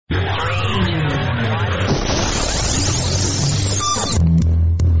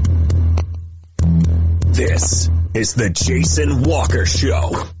This is the Jason Walker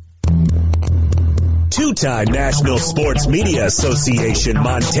Show. Two-time National Sports Media Association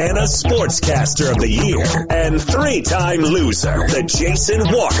Montana Sportscaster of the Year and three-time loser, the Jason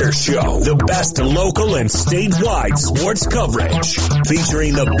Walker Show. The best local and statewide sports coverage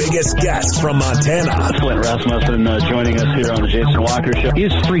featuring the biggest guests from Montana. Flint Rasmussen joining us here on the Jason Walker Show.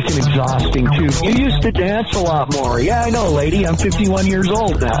 He's freaking exhausting, too. You used to dance a lot more. Yeah, I know, lady. I'm 51 years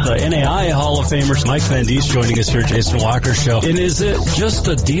old now. The NAI Hall of Famer Mike Van Diest joining us here at Jason Walker Show. And is it just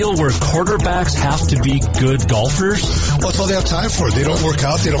a deal where quarterbacks have to be good golfers? Well, that's all they have time for. They don't work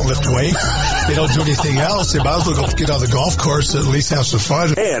out. They don't lift weights. They don't do anything else. They might as well go get on the golf course and at least have some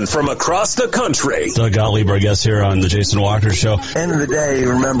fun. And from across the country, Doug Gottlieb, our guest here on the Jason Walker Show. End of the day,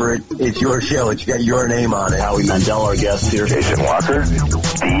 remember, it's your show. It's got your name on it. Howie Mandel, our guest here. Jason Walker,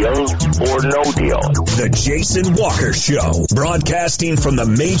 deal or no deal? The Jason Walker Show, broadcasting from the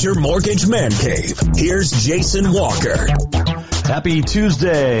Major Mortgage Man Cave. Here's Jason Walker. Happy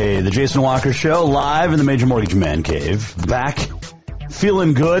Tuesday, the Jason Walker Show, live in the Major Mortgage Man Cave. Back,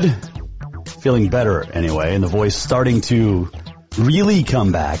 feeling good, feeling better anyway, and the voice starting to really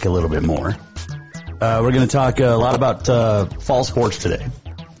come back a little bit more. We're going to talk a lot about fall sports today.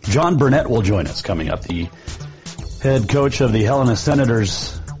 John Burnett will join us coming up, the head coach of the Helena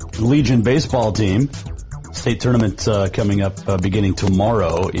Senators Legion baseball team. State tournament coming up beginning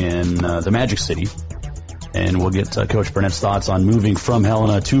tomorrow in the Magic City. And we'll get Coach Burnett's thoughts on moving from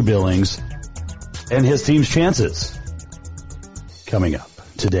Helena to Billings and his team's chances coming up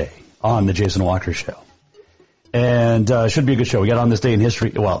today on the Jason Walker Show. And should be a good show. We got on this day in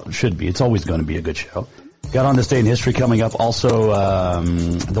history. Well, it should be. It's always going to be a good show. Got on this day in history coming up. Also,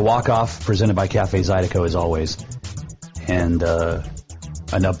 the walk-off presented by Cafe Zydeco as always. And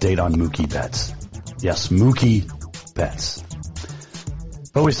an update on Mookie Betts. Yes, Mookie Betts.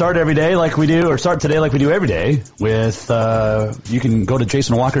 But we start every day like we do, or start today like we do every day with, you can go to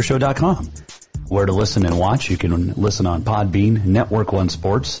jasonwalkershow.com where to listen and watch. You can listen on Podbean, Network One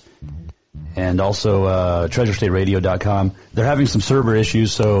Sports, and also TreasureStateRadio.com. They're having some server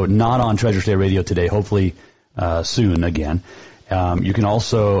issues, so not on Treasure State Radio today, hopefully soon again. You can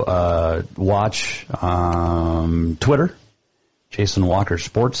also watch Twitter, Jason Walker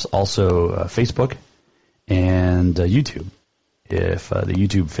Sports, also Facebook, and YouTube, if the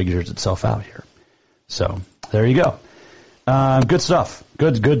YouTube figures itself out here. So there you go. Good stuff.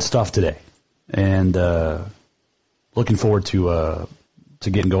 Good stuff today. And looking forward to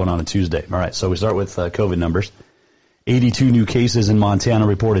getting going on a Tuesday. All right, so we start with COVID numbers. 82 new cases in Montana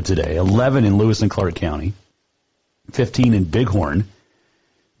reported today. 11 in Lewis and Clark County. 15 in Bighorn.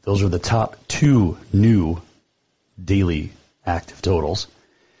 Those are the top two new daily active totals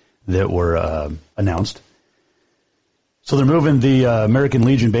that were announced. So they're moving the American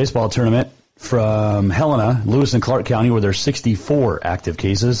Legion baseball tournament from Helena, Lewis and Clark County, where there's 64 active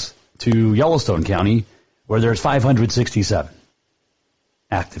cases, to Yellowstone County, where there's 567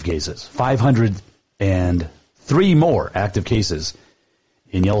 active cases. 503 more active cases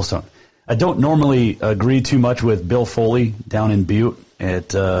in Yellowstone. I don't normally agree too much with Bill Foley down in Butte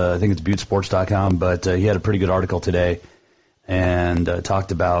at, I think it's buttesports.com, but he had a pretty good article today and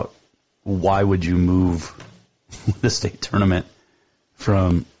talked about why would you move the state tournament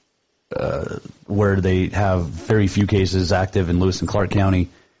from where they have very few cases active in Lewis and Clark County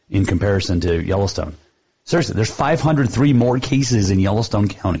in comparison to Yellowstone. Seriously, there's 503 more cases in Yellowstone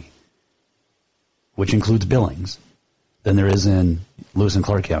County, which includes Billings, than there is in Lewis and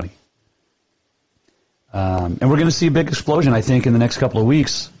Clark County. And we're going to see a big explosion, I think, in the next couple of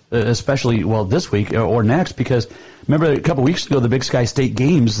weeks, especially, well, this week or next, because remember a couple of weeks ago, the Big Sky State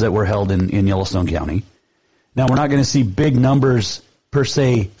Games that were held in Yellowstone County. Now, we're not going to see big numbers, per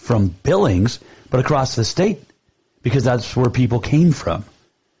se, from Billings, but across the state, because that's where people came from.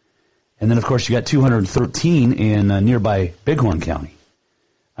 And then, of course, you got 213 in nearby Bighorn County.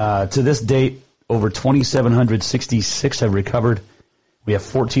 To this date, over 2,766 have recovered. We have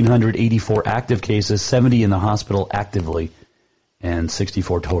 1,484 active cases, 70 in the hospital actively, and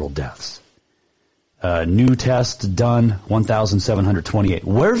 64 total deaths. New tests done, 1,728.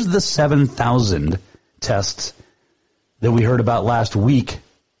 Where's the 7,000 tests that we heard about last week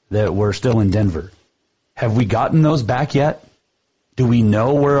that were still in Denver? Have we gotten those back yet? Do we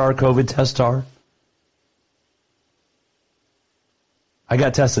know where our COVID tests are? I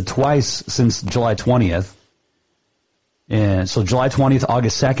got tested twice since July 20th. And so July 20th,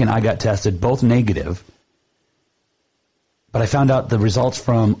 August 2nd, I got tested, both negative. But I found out the results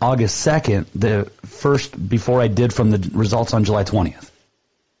from August 2nd, the first before I did from the results on July 20th.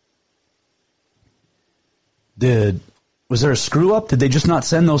 Was there a screw up? Did they just not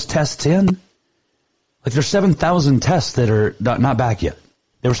send those tests in? Like there's 7,000 tests that are not back yet.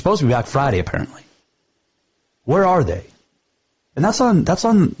 They were supposed to be back Friday, apparently. Where are they? And that's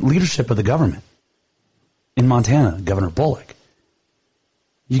on leadership of the government in Montana, Governor Bullock.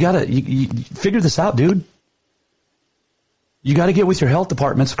 You figure this out, dude. You got to get with your health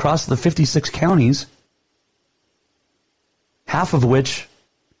departments across the 56 counties, half of which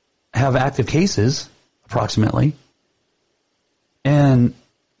have active cases, approximately, and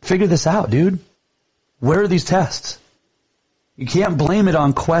figure this out, dude. Where are these tests? You can't blame it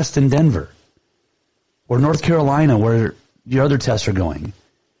on Quest in Denver or North Carolina where your other tests are going.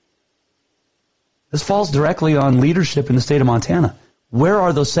 This falls directly on leadership in the state of Montana. Where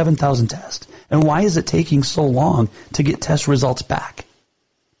are those 7,000 tests? And why is it taking so long to get test results back?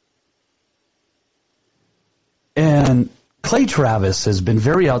 And Clay Travis has been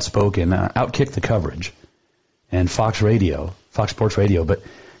very outspoken, outkicked the coverage, and Fox Sports Radio, but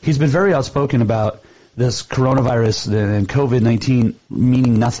he's been very outspoken about this coronavirus and COVID-19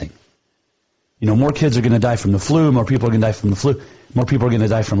 meaning nothing. You know, more kids are going to die from the flu, more people are going to die from the flu, more people are going to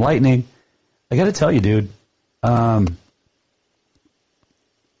die from lightning. I got to tell you, dude,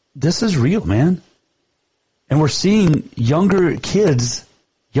 this is real, man. And we're seeing younger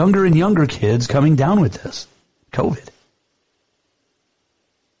and younger kids coming down with this COVID.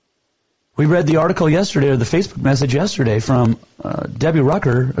 We read the article yesterday, or the Facebook message yesterday from Debbie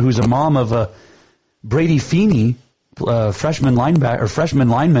Rucker, who's a mom of Brady Feeney, freshman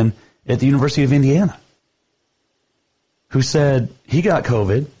lineman at the University of Indiana, who said he got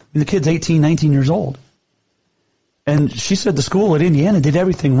COVID. And the kid's 18, 19 years old. And she said the school at Indiana did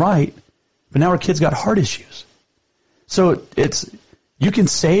everything right, but now her kid's got heart issues. So you can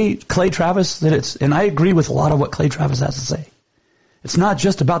say, Clay Travis, and I agree with a lot of what Clay Travis has to say. It's not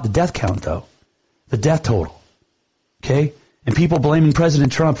just about the death count, though. The death total. Okay? And people blaming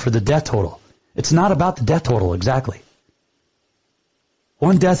President Trump for the death total. It's not about the death total, exactly.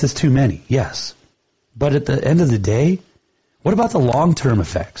 One death is too many, yes. But at the end of the day, what about the long-term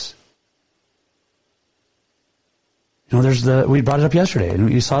effects? You know, we brought it up yesterday,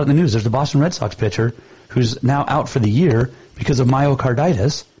 and you saw it in the news. There's the Boston Red Sox pitcher who's now out for the year because of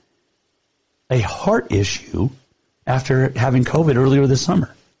myocarditis, a heart issue after having COVID earlier this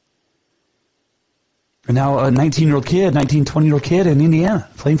summer. And now a 19-20-year-old kid in Indiana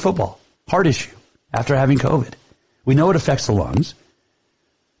playing football, heart issue after having COVID. We know it affects the lungs.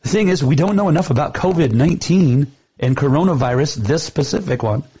 The thing is, we don't know enough about COVID-19 and coronavirus, this specific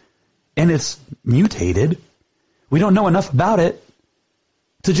one, and it's mutated. We don't know enough about it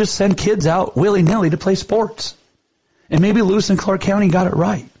to just send kids out willy-nilly to play sports. And maybe Lewis and Clark County got it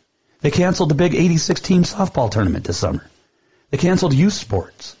right. They canceled the big 86-team softball tournament this summer. They canceled youth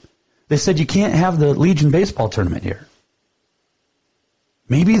sports. They said you can't have the Legion baseball tournament here.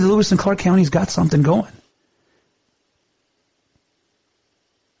 Maybe the Lewis and Clark County's got something going.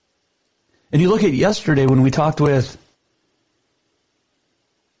 And you look at yesterday when we talked with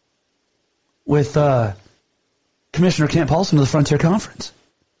Commissioner Kent Paulson of the Frontier Conference,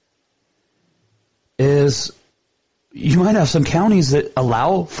 is you might have some counties that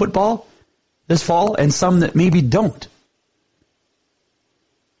allow football this fall and some that maybe don't.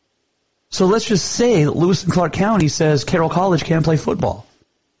 So let's just say that Lewis and Clark County says Carroll College can't play football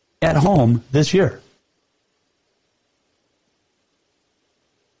at home this year.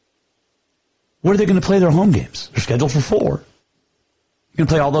 Where are they going to play their home games? They're scheduled for 4. You're going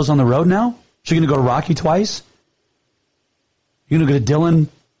to play all those on the road now? So you're going to go to Rocky twice? You're going to go to Dillon,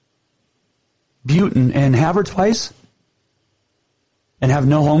 Butte, and Havre twice? And have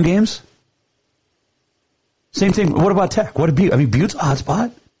no home games? Same thing. What about Tech? What about Butte? I mean, Butte's a hot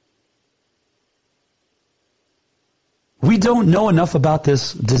spot. We don't know enough about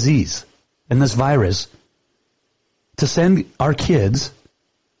this disease and this virus to send our kids,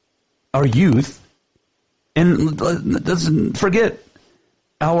 our youth, and doesn't forget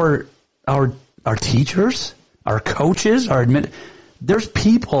our teachers, our coaches, there's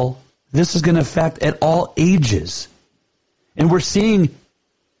people this is going to affect at all ages. And we're seeing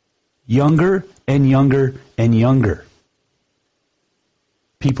younger and younger and younger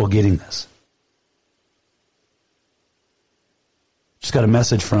people getting this. Just got a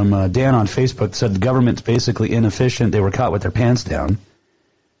message from Dan on Facebook that said the government's basically inefficient. They were caught with their pants down.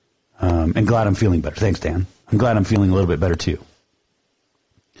 And glad I'm feeling better. Thanks, Dan. I'm glad I'm feeling a little bit better, too.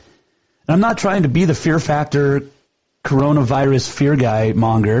 And I'm not trying to be the fear factor, coronavirus fear guy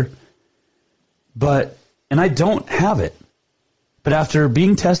monger, and I don't have it. But after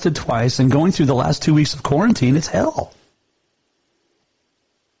being tested twice and going through the last 2 weeks of quarantine, it's hell.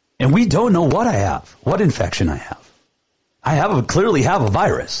 And we don't know what I have, what infection I have. I clearly have a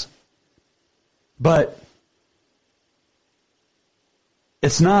virus. But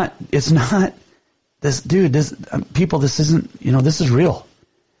It's not this, dude, people, this isn't, this is real.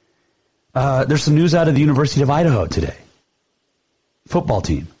 There's some news out of the University of Idaho today. Football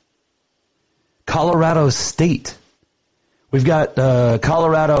team. Colorado State. We've got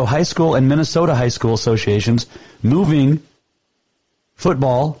Colorado High School and Minnesota High School associations moving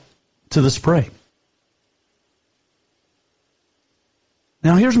football to the spring.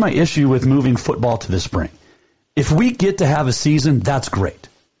 Now, here's my issue with moving football to the spring. If we get to have a season, that's great.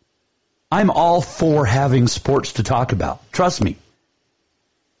 I'm all for having sports to talk about. Trust me.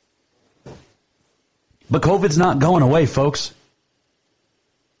 But COVID's not going away, folks.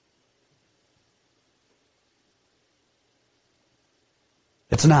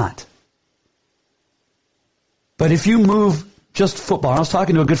 It's not. But if you move just football, I was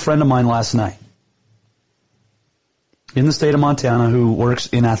talking to a good friend of mine last night in the state of Montana who works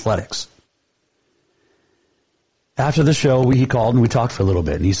in athletics. After the show, he called and we talked for a little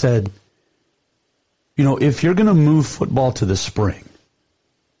bit, and he said, if you're going to move football to the spring,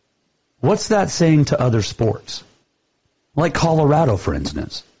 what's that saying to other sports? Like Colorado, for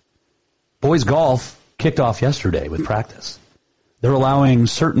instance. Boys golf kicked off yesterday with practice. They're allowing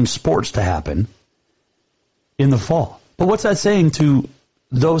certain sports to happen in the fall. But what's that saying to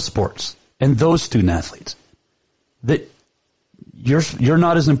those sports and those student athletes? That you're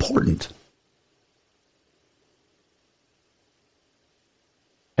not as important.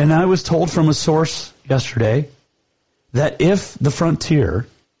 And I was told from a source yesterday that if the Frontier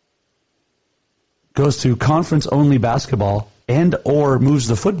goes to conference-only basketball and or moves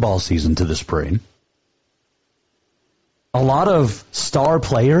the football season to the spring, a lot of star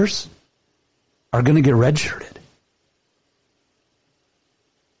players are going to get redshirted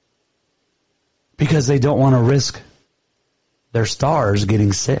because they don't want to risk their stars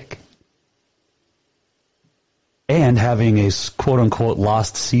getting sick and having a quote-unquote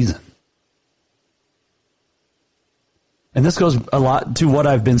lost season. And this goes a lot to what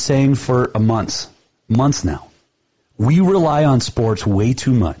I've been saying for months now. We rely on sports way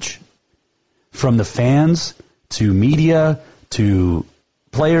too much. From the fans to media to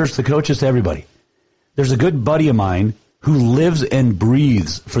players to coaches to everybody. There's a good buddy of mine who lives and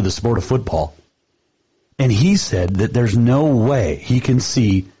breathes for the sport of football. And he said that there's no way he can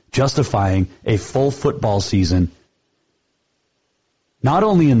see justifying a full football season, not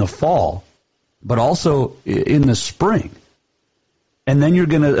only in the fall, but also in the spring. And then you're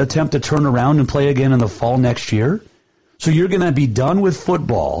going to attempt to turn around and play again in the fall next year. So you're going to be done with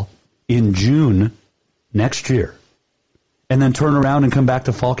football in June next year and then turn around and come back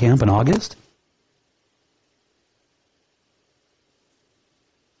to fall camp in August?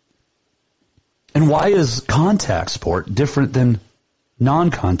 And why is contact sport different than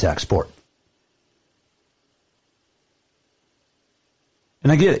non-contact sport?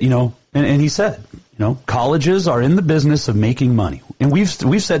 And I get it, and he said, colleges are in the business of making money. And we've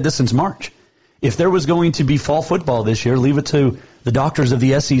said this since March. If there was going to be fall football this year, leave it to the doctors of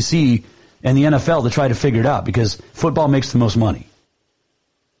the SEC and the NFL to try to figure it out, because football makes the most money.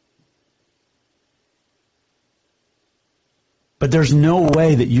 But there's no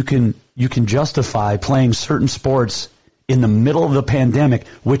way that you can justify playing certain sports in the middle of the pandemic,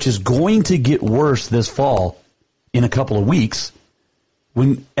 which is going to get worse this fall in a couple of weeks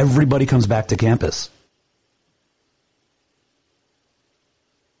when everybody comes back to campus.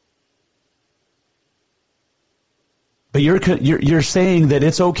 But you're saying that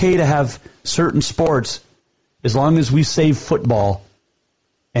it's okay to have certain sports as long as we save football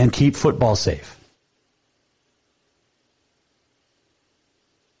and keep football safe.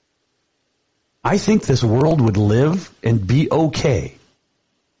 I think this world would live and be okay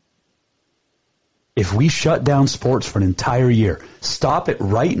if we shut down sports for an entire year. Stop it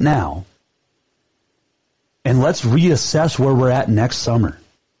right now, and let's reassess where we're at next summer.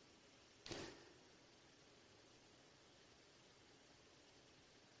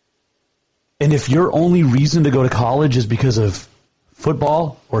 And if your only reason to go to college is because of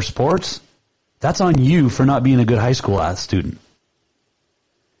football or sports, that's on you for not being a good high school student.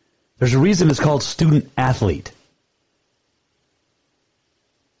 There's a reason it's called student athlete.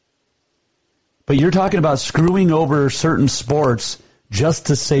 But you're talking about screwing over certain sports just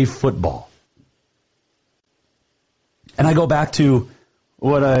to save football. And I go back to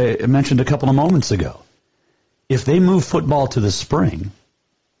what I mentioned a couple of moments ago. If they move football to the spring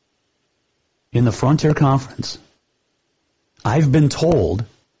in the Frontier Conference, I've been told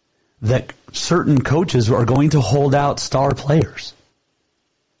that certain coaches are going to hold out star players.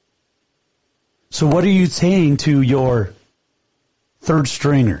 So what are you saying to your third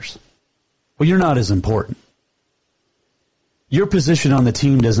stringers? Well, you're not as important. your position on the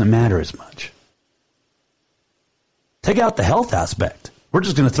team doesn't matter as much. Take out the health aspect. We're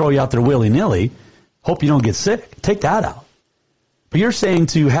just going to throw you out there willy-nilly, hope you don't get sick. Take that out. But you're saying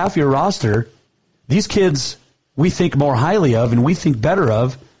to half your roster, these kids we think more highly of and we think better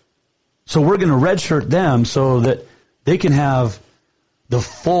of, so we're going to redshirt them so that they can have the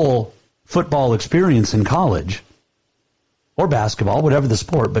full football experience in college or basketball, whatever the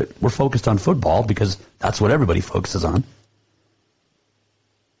sport, but we're focused on football because that's what everybody focuses on.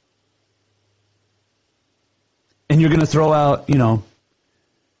 And you're going to throw out,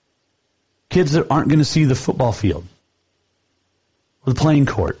 kids that aren't going to see the football field or the playing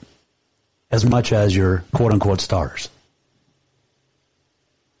court as much as your quote-unquote stars.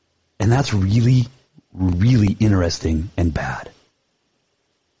 And that's really, really interesting and bad. I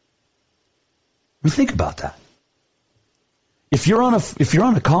mean, think about that. If you're on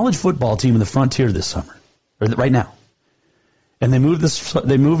a college football team in the Frontier this summer, or right now, and they move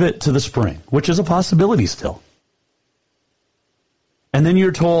it to the spring, which is a possibility still, and then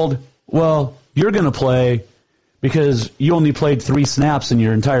you're told, well, you're going to play because you only played 3 snaps in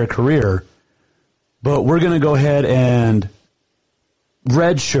your entire career, but we're going to go ahead and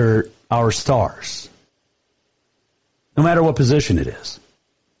redshirt our stars, no matter what position it is.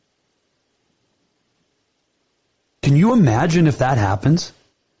 Can you imagine if that happens?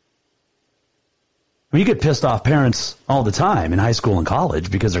 I mean, you get pissed off parents all the time in high school and college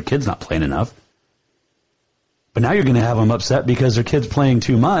because their kid's not playing enough. But now you're going to have them upset because their kid's playing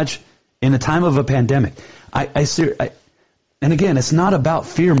too much in a time of a pandemic. And again, it's not about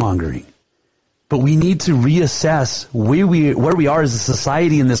fear-mongering, but we need to reassess where we are as a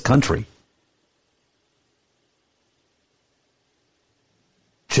society in this country.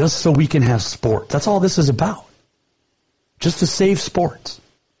 Just so we can have sports. That's all this is about. Just to save sports.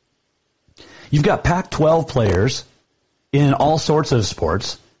 You've got Pac-12 players in all sorts of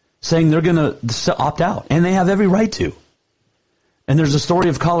sports saying they're going to opt out, and they have every right to. And there's a story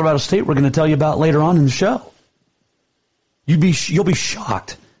of Colorado State we're going to tell you about later on in the show. You'll be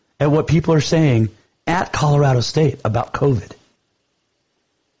shocked at what people are saying at Colorado State about COVID.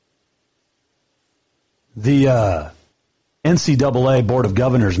 The NCAA Board of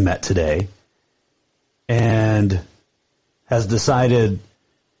Governors met today and has decided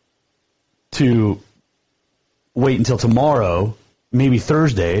to wait until tomorrow, maybe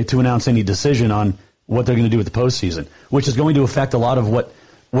Thursday, to announce any decision on what they're going to do with the postseason, which is going to affect a lot of what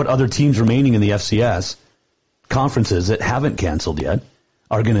other teams remaining in the FCS, conferences that haven't canceled yet,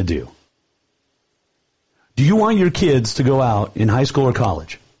 are going to do. Do you want your kids to go out in high school or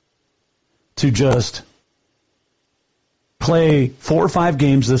college to just play 4 or 5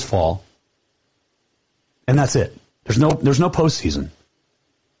 games this fall, and that's it? There's no postseason.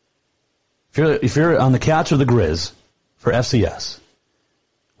 If you're on the Cats or the Grizz for FCS,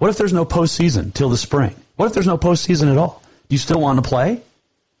 what if there's no postseason till the spring? What if there's no postseason at all? Do you still want to play?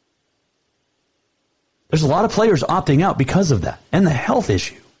 There's a lot of players opting out because of that and the health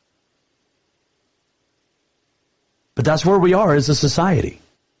issue. But that's where we are as a society.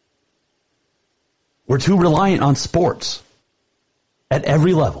 We're too reliant on sports at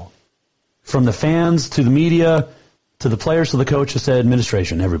every level, from the fans to the media to the players to the coaches to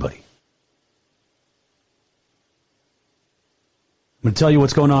administration, everybody. I'm going to tell you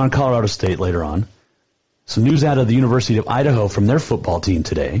what's going on in Colorado State later on. Some news out of the University of Idaho from their football team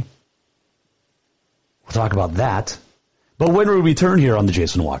today. We'll talk about that. But when we return here on the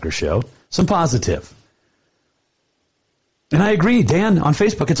Jason Walker Show, some positive. And I agree, Dan, on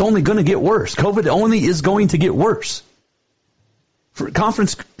Facebook, it's only going to get worse. COVID only is going to get worse.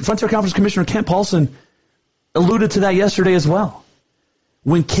 Frontier Conference Commissioner Kent Paulson alluded to that yesterday as well.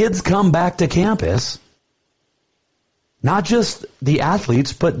 When kids come back to campus, not just the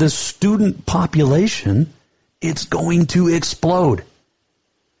athletes, but the student population, it's going to explode.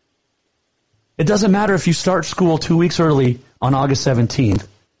 It doesn't matter if you start school 2 weeks early on August 17th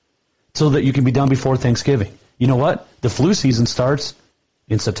so that you can be done before Thanksgiving. You know what? The flu season starts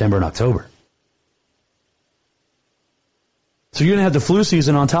in September and October. So you're going to have the flu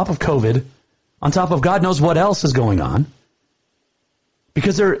season on top of COVID, on top of God knows what else is going on.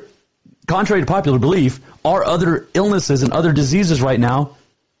 Because there, contrary to popular belief, are other illnesses and other diseases right now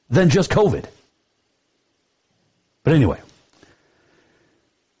than just COVID. But anyway,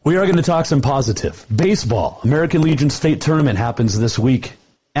 we are going to talk some positive. Baseball, American Legion State Tournament happens this week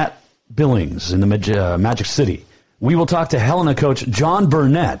at Billings in the Magic City. We will talk to Helena coach John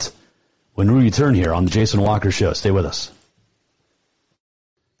Burnett when we return here on the Jason Walker Show. Stay with us.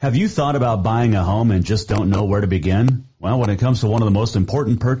 Have you thought about buying a home and just don't know where to begin? Well, when it comes to one of the most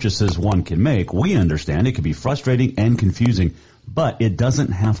important purchases one can make, we understand it can be frustrating and confusing, but it doesn't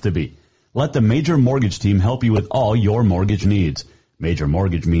have to be. Let the Major Mortgage team help you with all your mortgage needs. Major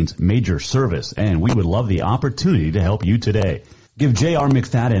Mortgage means major service, and we would love the opportunity to help you today. Give J.R.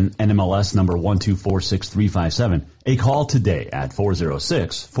 McFadden, NMLS number 1246357, a call today at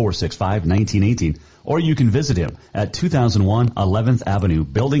 406-465-1918, or you can visit him at 2001 11th Avenue,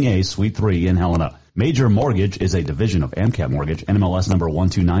 Building A, Suite 3 in Helena. Major Mortgage is a division of AMCAP Mortgage, NMLS number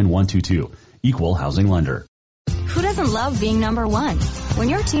 129122, equal housing lender. Who doesn't love being number one? When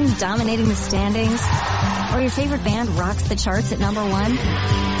your team's dominating the standings, or your favorite band rocks the charts at number one,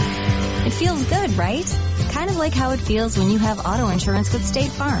 it feels good, right? Kind of like how it feels when you have auto insurance with State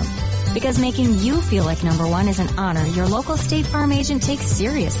Farm. Because making you feel like number one is an honor your local State Farm agent takes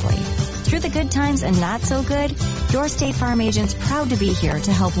seriously. Through the good times and not so good, your State Farm agent's proud to be here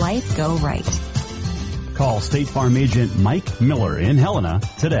to help life go right. Call State Farm agent Mike Miller in Helena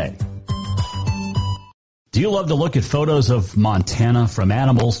today. Do you love to look at photos of Montana, from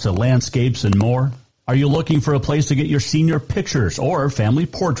animals to landscapes and more? Are you looking for a place to get your senior pictures or family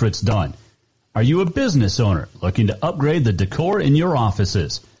portraits done? Are you a business owner looking to upgrade the decor in your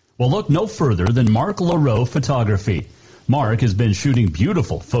offices? Well, look no further than Mark LaRoe Photography. Mark has been shooting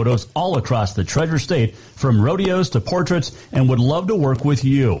beautiful photos all across the Treasure State, from rodeos to portraits, and would love to work with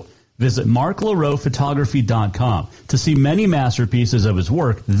you. Visit marklaroephotography.com to see many masterpieces of his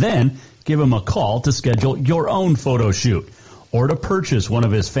work, then give him a call to schedule your own photo shoot. Or to purchase one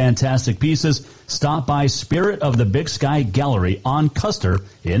of his fantastic pieces, stop by Spirit of the Big Sky Gallery on Custer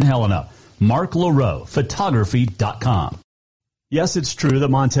in Helena. marklaroephotography.com. Yes, it's true that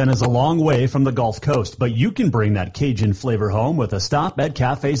Montana is a long way from the Gulf Coast, but you can bring that Cajun flavor home with a stop at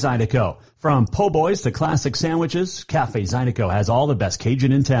Cafe Zydeco. From po' boys to classic sandwiches, Cafe Zydeco has all the best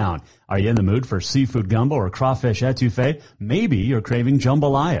Cajun in town. Are you in the mood for seafood gumbo or crawfish etouffee? Maybe you're craving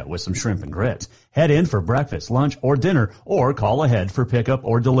jambalaya with some shrimp and grits. Head in for breakfast, lunch, or dinner, or call ahead for pickup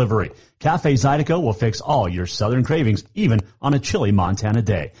or delivery. Cafe Zydeco will fix all your southern cravings, even on a chilly Montana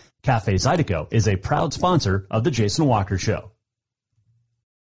day. Cafe Zydeco is a proud sponsor of the Jason Walker Show.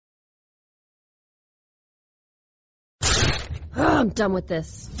 I'm done with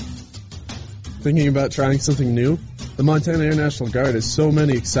this. Thinking about trying something new? The Montana Air National Guard has so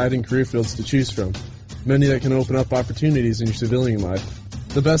many exciting career fields to choose from, many that can open up opportunities in your civilian life.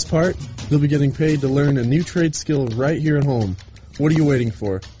 The best part? You'll be getting paid to learn a new trade skill right here at home. What are you waiting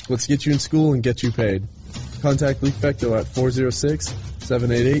for? Let's get you in school and get you paid. Contact Lee Fecto at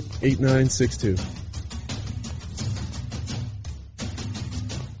 406-788-8962.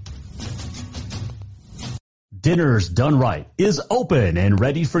 Dinner's Done Right is open and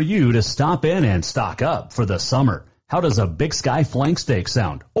ready for you to stop in and stock up for the summer. How does a Big Sky flank steak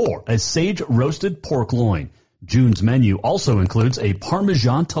sound? Or a sage roasted pork loin? June's menu also includes a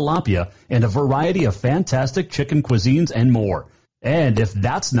Parmesan tilapia and a variety of fantastic chicken cuisines and more. And if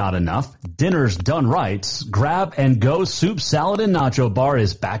that's not enough, Dinner's Done Right's Grab and Go Soup, Salad, and Nacho Bar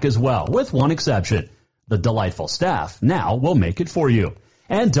is back as well, with one exception. The delightful staff now will make it for you.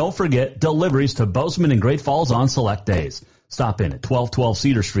 And don't forget deliveries to Bozeman and Great Falls on select days. Stop in at 1212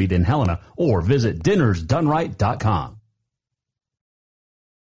 Cedar Street in Helena or visit dinnersdoneright.com.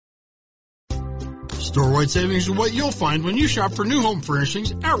 Store-wide savings are what you'll find when you shop for new home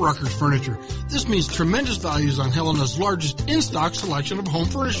furnishings at Rucker's Furniture. This means tremendous values on Helena's largest in-stock selection of home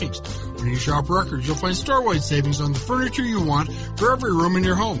furnishings. When you shop Rucker's, you'll find store-wide savings on the furniture you want for every room in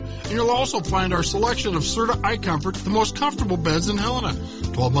your home. And you'll also find our selection of Serta iComfort, the most comfortable beds in Helena.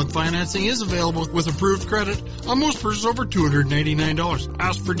 12-month financing is available with approved credit on most purchases over $289.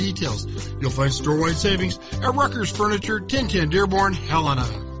 Ask for details. You'll find store-wide savings at Rucker's Furniture, 1010 Dearborn, Helena.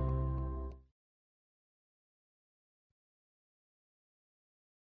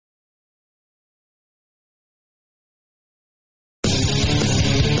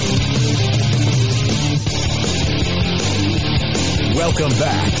 Welcome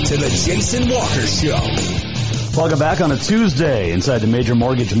back to the Jason Walker Show. Welcome back on a Tuesday inside the Major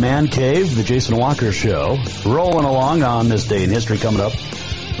Mortgage Man Cave, the Jason Walker Show. Rolling along on this day in history coming up.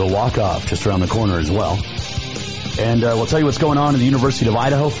 The walk-off just around the corner as well. And we'll tell you what's going on in the University of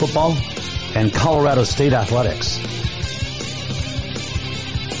Idaho football and Colorado State athletics.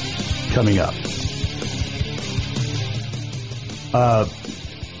 Coming up.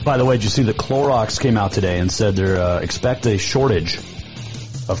 By the way, did you see that Clorox came out today and said they expect a shortage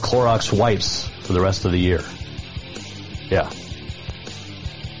of Clorox wipes for the rest of the year? Yeah.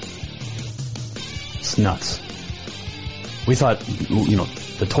 It's nuts. We thought,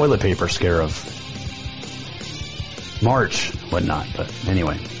 the toilet paper scare of March, whatnot. But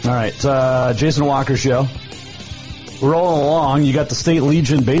anyway. All right, Jason Walker Show. We're rolling along. You got the State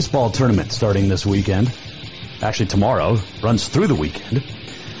Legion baseball tournament starting this weekend. Actually, tomorrow. Runs through the weekend.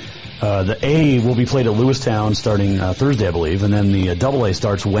 The A will be played at Lewistown starting Thursday, I believe, and then the Double A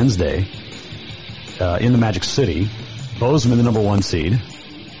starts Wednesday in the Magic City. Bozeman, the number 1 seed.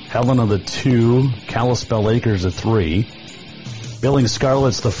 Helena, the 2. Kalispell Acres, the 3. Billings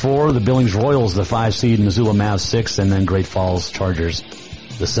Scarlets, the 4. The Billings Royals, the 5 seed. Missoula Mavs, 6. And then Great Falls Chargers,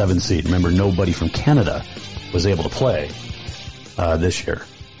 the 7 seed. Remember, nobody from Canada was able to play this year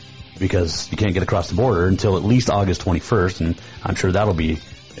because you can't get across the border until at least August 21st, and I'm sure that'll be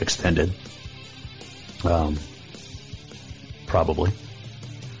extended. Probably.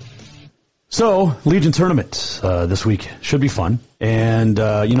 So, Legion tournament this week should be fun, and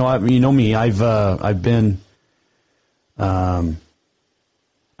you know me. I've been. I'm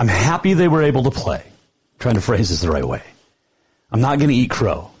happy they were able to play. I'm trying to phrase this the right way. I'm not going to eat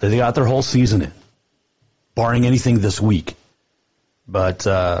crow. They got their whole season in, barring anything this week. But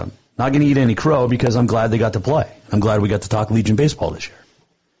not going to eat any crow because I'm glad they got to play. I'm glad we got to talk Legion baseball this year.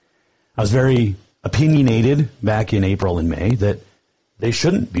 I was very opinionated back in April and May that they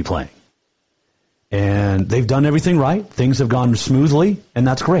shouldn't be playing. And they've done everything right. Things have gone smoothly, and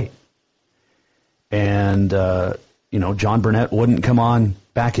that's great. And, John Burnett wouldn't come on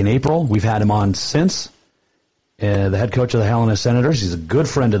back in April. We've had him on since. The head coach of the Helena Senators. He's a good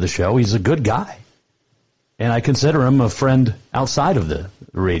friend of the show. He's a good guy. And I consider him a friend outside of the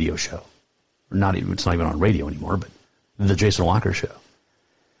radio show. It's not even on radio anymore, but the Jason Walker Show.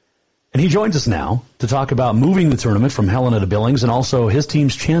 And he joins us now to talk about moving the tournament from Helena to Billings and also his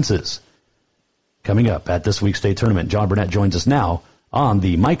team's chances coming up at this week's state tournament. John Burnett joins us now on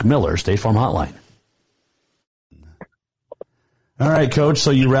the Mike Miller State Farm Hotline. All right, Coach,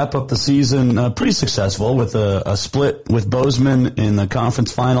 so you wrap up the season pretty successful with a split with Bozeman in the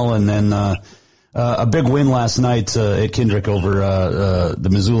conference final and then a big win last night at Kendrick over the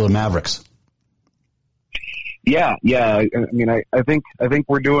Missoula Mavericks. Yeah. I mean, I think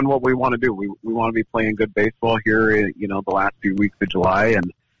we're doing what we want to do. We want to be playing good baseball here, the last few weeks of July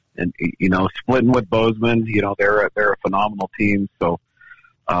and splitting with Bozeman, they're a phenomenal team. So,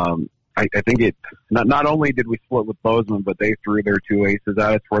 I think it not only did we split with Bozeman, but they threw their 2 aces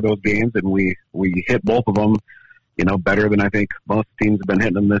at us for those games, and we hit both of them, better than I think most teams have been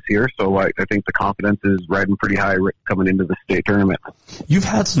hitting them this year. So I think the confidence is riding pretty high coming into the state tournament. You've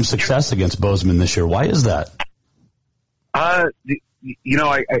had some success against Bozeman this year. Why is that? I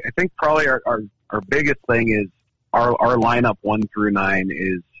think probably our biggest thing is our lineup 1 through 9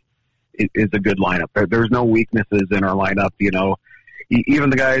 is a good lineup. There's no weaknesses in our lineup. Even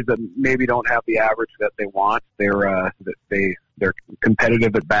the guys that maybe don't have the average that they want, they're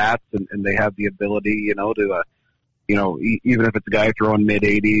competitive at bats and they have the ability, to even if it's a guy throwing mid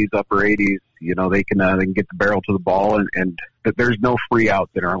 80s, upper 80s, they can get the barrel to the ball and there's no free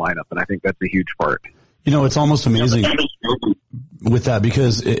outs in our lineup, and I think that's a huge part. It's almost amazing with that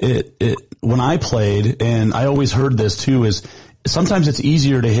because when I played, and I always heard this too, is sometimes it's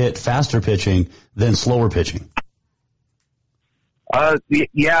easier to hit faster pitching than slower pitching.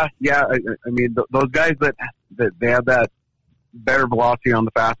 Yeah. I mean, those guys that they have that better velocity on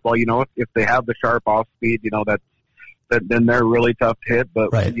the fastball, if they have the sharp off speed, then they're really tough to hit.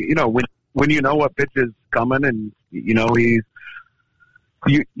 But right. When you know what pitch is coming and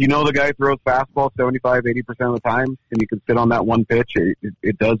the guy throws fastball 75, 80% of the time, and you can sit on that one pitch.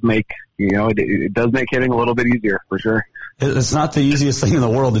 It does make it does make hitting a little bit easier for sure. It's not the easiest thing in the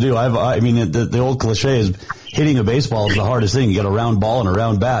world to do. The old cliche is hitting a baseball is the hardest thing. You get a round ball and a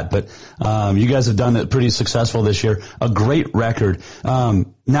round bat, but you guys have done it pretty successful this year. A great record.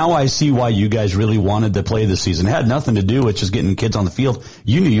 Now I see why you guys really wanted to play this season. It had nothing to do with just getting kids on the field.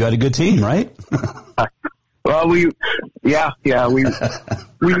 You knew you had a good team, right? Well, we do that. We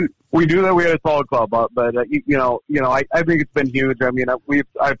had a solid club, but I think it's been huge. I mean,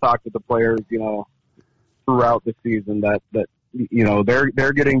 I've talked with the players, throughout the season that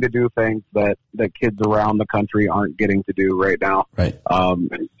they're getting to do things that kids around the country aren't getting to do right now. Right.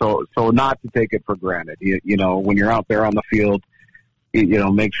 So not to take it for granted. When you're out there on the field,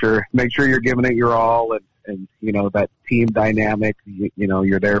 make sure you're giving it your all, and that team dynamic.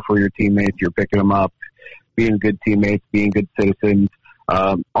 You're there for your teammates. You're picking them up. Being good teammates, being good citizens,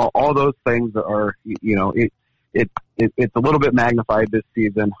 all those things are, it's a little bit magnified this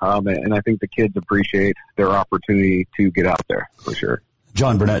season, and I think the kids appreciate their opportunity to get out there for sure.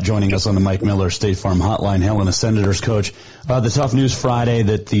 John Burnett joining us on the Mike Miller State Farm Hotline. Helena Senators coach. The tough news Friday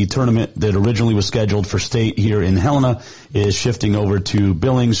that the tournament that originally was scheduled for state here in Helena is shifting over to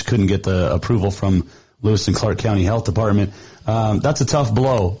Billings. Couldn't get the approval from Lewis and Clark County Health Department. That's a tough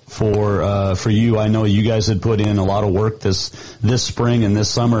blow for you. I know you guys had put in a lot of work this spring and this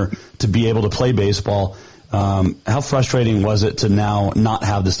summer to be able to play baseball. How frustrating was it to now not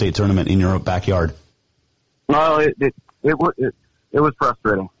have the state tournament in your backyard? Well, it was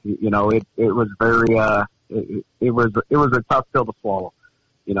frustrating. You know, it was very it was a tough pill to swallow.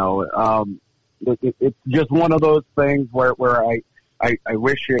 You know, it's just one of those things where I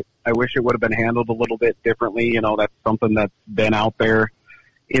wish it would have been handled a little bit differently. You know, that's something that's been out there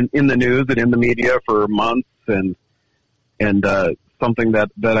in the news and in the media for months, and something that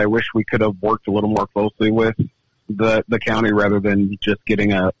I wish we could have worked a little more closely with the county rather than just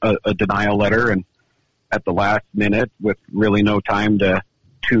getting a denial letter and at the last minute with really no time to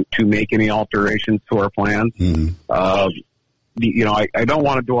make any alterations to our plans. Mm-hmm. You know, I don't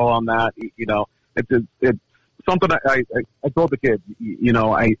want to dwell on that. You know, it's something I told the kids. You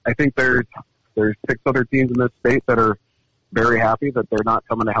know, I think there's 6 other teams in this state that are very happy that they're not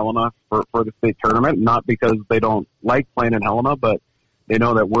coming to Helena for the state tournament, not because they don't like playing in Helena, but they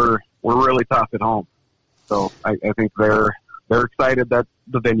know that we're really tough at home. So I think they're excited that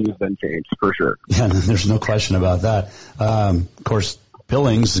the venue's been changed for sure. Yeah, there's no question about that. Of course,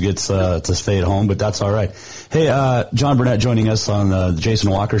 Billings gets to stay at home, but that's all right. Hey, John Burnett joining us on the Jason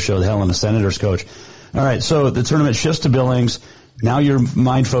Walker Show, the Helena Senators coach. All right, so the tournament shifts to Billings. Now your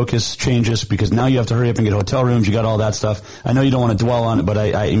mind focus changes because now you have to hurry up and get hotel rooms. You got all that stuff. I know you don't want to dwell on it, but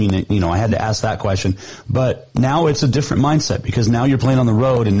I mean, you know, I had to ask that question. But now it's a different mindset because now you're playing on the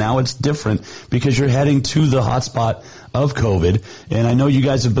road, and now it's different because you're heading to the hotspot of COVID. And I know you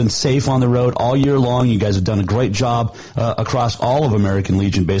guys have been safe on the road all year long. You guys have done a great job across all of American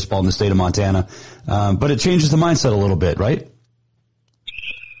Legion baseball in the state of Montana. But it changes the mindset a little bit, right?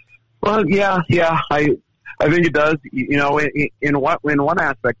 Well, yeah. I think it does. You know, in one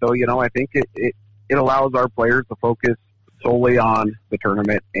aspect though, you know, I think it allows our players to focus solely on the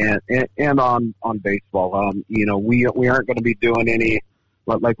tournament and on baseball. You know, we aren't going to be doing any,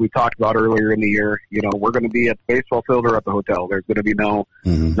 like we talked about earlier in the year. You know, we're going to be at the baseball field or at the hotel. There's going to be no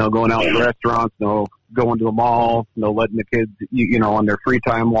going out to restaurants, no going to a mall, no letting the kids, you know, on their free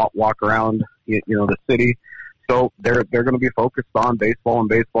time walk around, you know, the city. So they're going to be focused on baseball and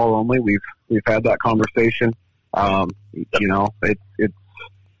baseball only. We've had that conversation. You know,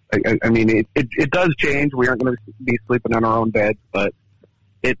 I mean, it does change. We aren't going to be sleeping in our own beds, but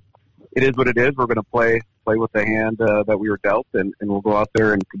it is what it is. We're going to play with the hand that we were dealt, and we'll go out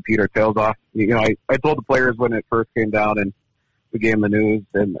there and compete our tails off. You know, I told the players when it first came down and we gave them the news,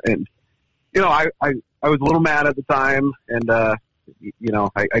 and you know, I was a little mad at the time, and you know,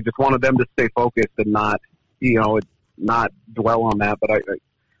 I just wanted them to stay focused and not, you know, not dwell on that. But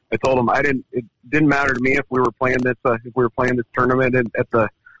I told them it didn't matter to me if we were playing this tournament at the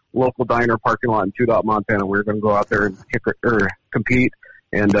local diner parking lot in 2 Montana. We were going to go out there and compete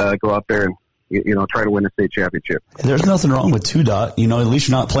and go out there and, you know, try to win a state championship. There's nothing wrong with 2. You know, at least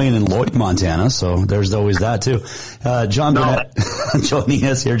you're not playing in Lloyd, Montana, so there's always that too. John Burnett joining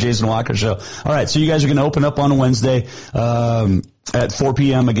us here, Jason Walker Show. All right, so you guys are going to open up on Wednesday at 4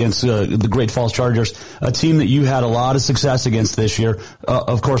 p.m. against the Great Falls Chargers, a team that you had a lot of success against this year.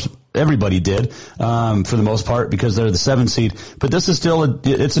 Of course, everybody did for the most part because they're the 7th seed. But this is still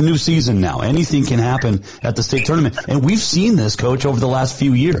it's a new season now. Anything can happen at the state tournament, and we've seen this, Coach, over the last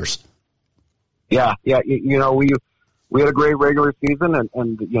few years. Yeah. You know, we had a great regular season,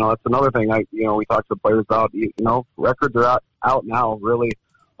 and you know, that's another thing. We talked to the players about. You know, records are out now. Really,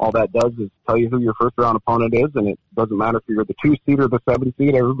 all that does is tell you who your first round opponent is, and it doesn't matter if you're the 2 seed or the 7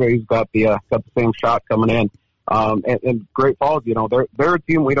 seed. Everybody's got the same shot coming in. And Great Falls, you know, they're a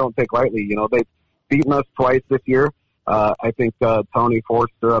team we don't take lightly. You know, they've beaten us twice this year. I think Tony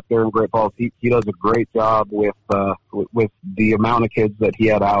Forster up there in Great Falls, he does a great job with the amount of kids that he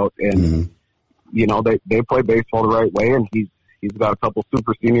had out, and you know, they play baseball the right way, and he's got a couple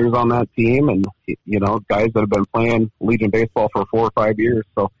super seniors on that team, and you know, guys that have been playing Legion baseball for 4 or 5 years.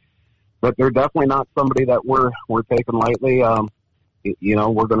 So, but they're definitely not somebody that we're taking lightly. You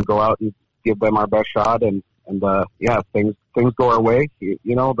know, we're going to go out and give them our best shot, and yeah, things go our way, you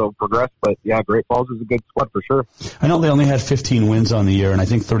know, they'll progress. But yeah, Great Falls is a good squad for sure. I know they only had 15 wins on the year, and I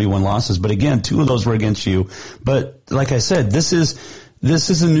think 31 losses. But again, 2 of those were against you. But like I said, this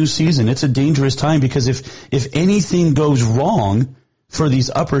is a new season. It's a dangerous time because if anything goes wrong for these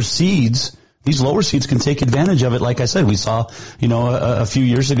upper seeds, these lower seeds can take advantage of it. Like I said, we saw, you know, a few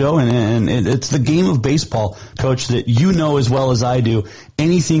years ago, and it's the game of baseball, Coach, that you know as well as I do.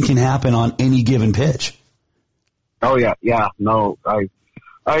 Anything can happen on any given pitch. Oh yeah. No, I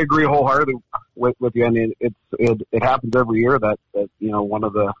agree wholeheartedly with you. I mean, it happens every year that you know, one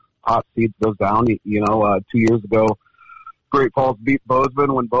of the top seeds goes down. 2 years ago, Great Falls beat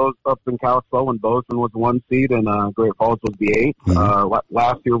Bozeman when up in Kalispell when Bozeman was 1 seed and Great Falls was the 8. Mm-hmm.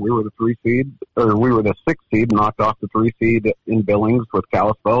 Last year we were the 3 seed, or we were the 6 seed, knocked off the 3 seed in Billings with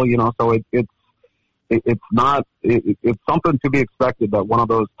Kalispell. So it's something to be expected that one of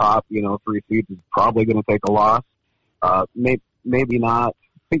those top 3 seeds is probably going to take a loss. Maybe not.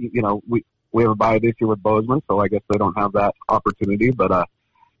 We have a bye this year with Bozeman, so I guess they don't have that opportunity. But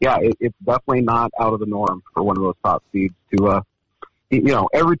it's definitely not out of the norm for one of those top seeds to.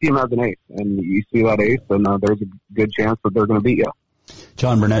 Every team has an ace, and you see that ace, and there's a good chance that they're going to beat you.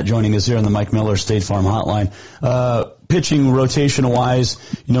 John Burnett joining us here on the Mike Miller State Farm Hotline. Pitching rotation-wise,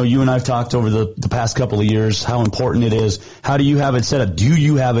 you and I have talked over the past couple of years how important it is. How do you have it set up? Do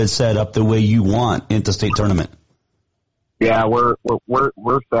you have it set up the way you want into state tournament? Yeah, we're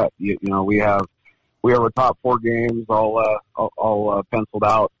set. We have our top 4 games all penciled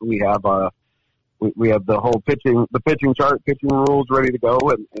out. We have the whole pitching chart, pitching rules ready to go,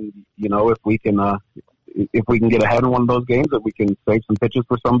 and if we can get ahead in one of those games, if we can save some pitches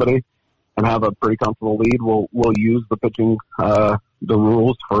for somebody and have a pretty comfortable lead, we'll use the pitching the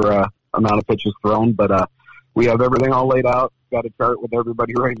rules for amount of pitches thrown. But we have everything all laid out, got a chart with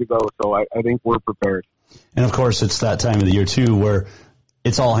everybody ready to go. So I think we're prepared. And of course, it's that time of the year too where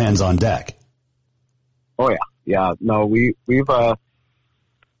it's all hands on deck. Oh yeah. No, we've been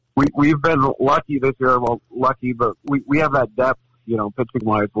lucky this year. Well, lucky, but we have that depth. Pitching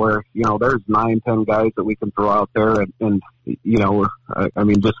wise, where there's 9-10 guys that we can throw out there, and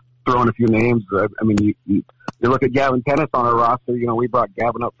just throwing a few names. You look at Gavin Tennis on our roster. We brought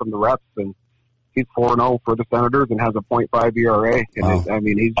Gavin up from the reps, and he's 4-0 for the Senators and has a .5 ERA. And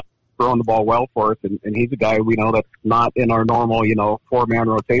he's throwing the ball well for us, and he's a guy we know that's not in our normal 4-man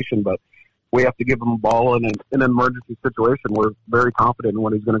rotation, but we have to give him a ball in an emergency situation. We're very confident in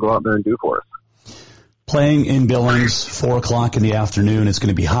what he's going to go out there and do for us. Playing in Billings, 4 o'clock in the afternoon. It's going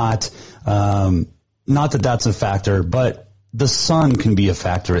to be hot. Not that that's a factor, but the sun can be a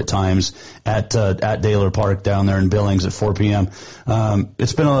factor at times at Daylor Park down there in Billings at 4 p.m.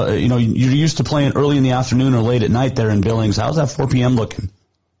 It's been you're used to playing early in the afternoon or late at night there in Billings. How's that 4 p.m. looking?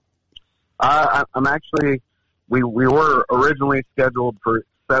 I'm actually, we were originally scheduled for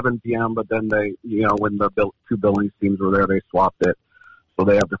 7 p.m., but then they, when the 2 Billings teams were there, they swapped it. So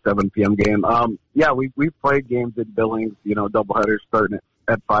they have the 7 p.m. game. We've played games in Billings, doubleheaders starting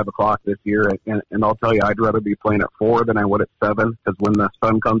at 5 o'clock this year. And I'll tell you, I'd rather be playing at 4 than I would at 7, because when the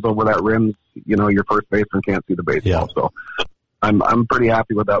sun comes over that rim, your first baseman can't see the baseball. Yeah. So I'm pretty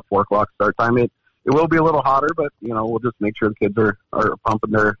happy with that 4 o'clock start time. It will be a little hotter, but, we'll just make sure the kids are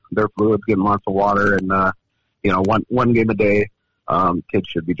pumping their fluids, getting lots of water, and, one game a day. Kids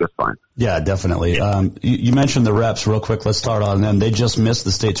should be just fine. Yeah, definitely. You mentioned the reps real quick. Let's start on them. They just missed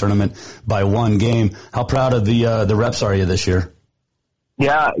the state tournament by 1 game. How proud of the reps are you this year?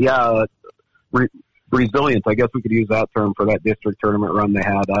 Yeah. Resilience. I guess we could use that term for that district tournament run they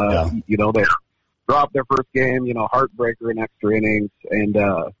had. They dropped their first game, heartbreaker in extra innings, and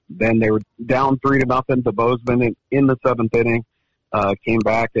then they were down 3-0 to Bozeman in the 7th inning. Came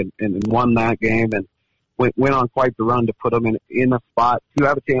back and won that game, and went on quite the run to put them in a spot to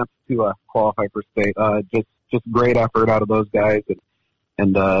have a chance to qualify for state. Just great effort out of those guys,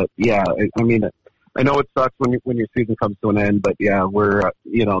 and I know it sucks when your season comes to an end, but yeah, we're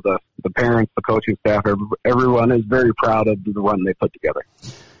the parents, the coaching staff, everyone is very proud of the run they put together.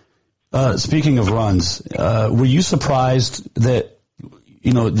 Speaking of runs, were you surprised that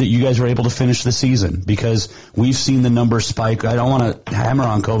you guys were able to finish the season? Because we've seen the numbers spike. I don't want to hammer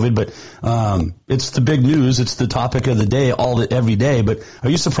on COVID, but it's the big news. It's the topic of the day every day. But are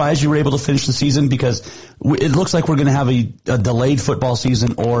you surprised you were able to finish the season? Because it looks like we're going to have a delayed football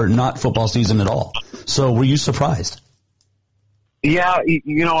season or not football season at all. So were you surprised? Yeah,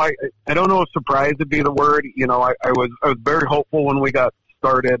 I don't know if surprised would be the word. I was very hopeful when we got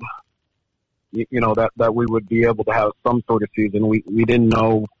started. That we would be able to have some sort of season. We didn't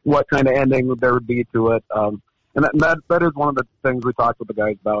know what kind of ending there would be to it. And that is one of the things we talked with the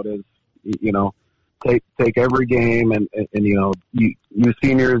guys about is, take every game and you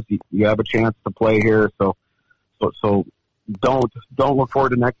seniors, you have a chance to play here. So don't look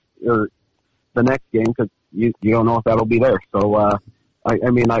forward to the next game, because you don't know if that'll be there. So, I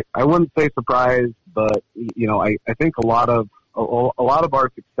wouldn't say surprised, but, I think a lot of our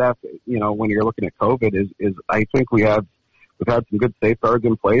success, when you're looking at COVID is I think we've had some good safeguards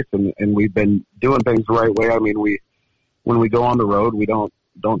in place, and we've been doing things the right way. When we go on the road, we don't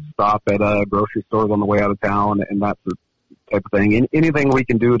stop at grocery stores on the way out of town, and that's type of thing. Anything we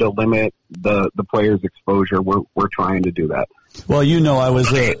can do to limit the players' exposure, we're trying to do that. Well, I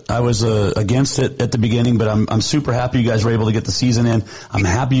was against it at the beginning, but I'm super happy you guys were able to get the season in. I'm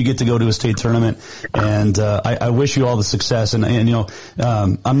happy you get to go to a state tournament, and I wish you all the success. And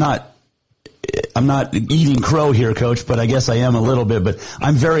I'm not eating crow here, Coach, but I guess I am a little bit. But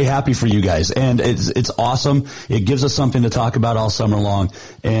I'm very happy for you guys, and it's awesome. It gives us something to talk about all summer long,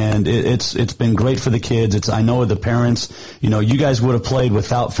 and it's been great for the kids. I know the parents. You guys would have played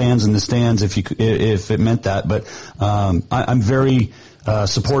without fans in the stands if it meant that. But I'm very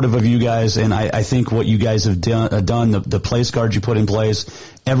supportive of you guys, and I think what you guys have done, the place guards you put in place,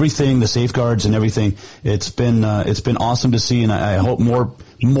 everything, the safeguards and everything, it's been awesome to see, and I hope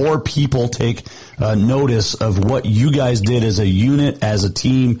more people take notice of what you guys did as a unit, as a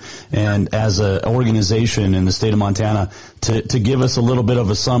team, and as an organization in the state of Montana to give us a little bit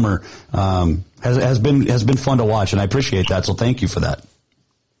of a summer. Has been fun to watch, and I appreciate that. So thank you for that.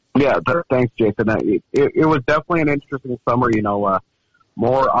 Yeah, thanks, Jason. It was definitely an interesting summer.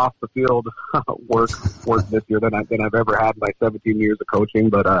 More off the field work this year than I've ever had in my 17 years of coaching,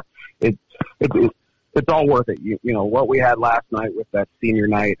 but it's all worth it. What we had last night with that senior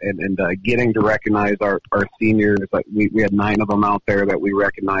night and getting to recognize our seniors. Like we had 9 of them out there that we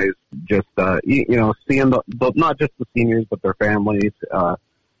recognized. Just seeing the not just the seniors but their families.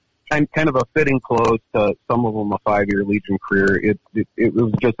 And kind of a fitting close to some of them a 5-year Legion career. It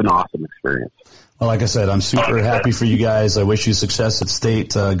was just an awesome experience. Well, like I said, I'm super happy for you guys. I wish you success at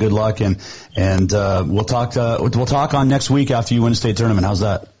state. Good luck, and we'll talk on next week after you win a state tournament. How's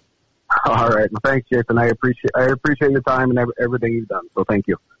that? All right. Well, thanks, Jason. I appreciate your time and everything you've done. So thank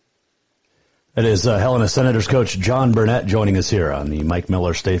you. It is Helena Senators coach John Burnett joining us here on the Mike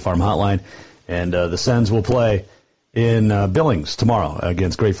Miller State Farm Hotline, and the Sens will play in Billings tomorrow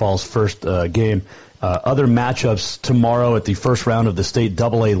against Great Falls' first game. Other matchups tomorrow at the first round of the state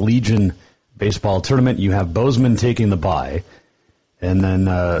AA Legion baseball tournament. You have Bozeman taking the bye, and then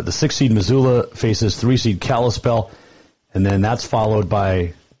the 6-seed Missoula faces 3-seed Kalispell, and then that's followed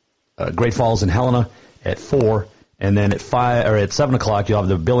by Great Falls and Helena at 4, and then at 7 o'clock you'll have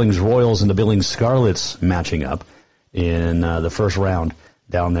the Billings Royals and the Billings Scarlets matching up in the first round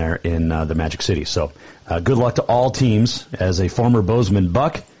down there in the Magic City. So good luck to all teams. As a former Bozeman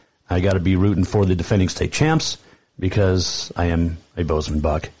Buck, I got to be rooting for the defending state champs because I am a Bozeman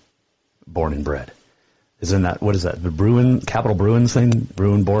Buck, born and bred. Isn't that, what is that, the Capital Bruins thing?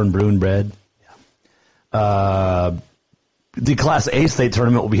 Bruin born, Bruin bred? Yeah. The Class A state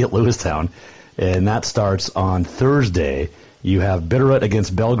tournament will be at Lewistown, and that starts on Thursday. You have Bitterroot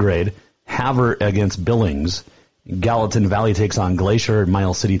against Belgrade, Havre against Billings, Gallatin Valley takes on Glacier, and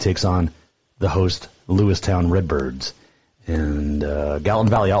Miles City takes on the host Lewistown Redbirds. And Gallatin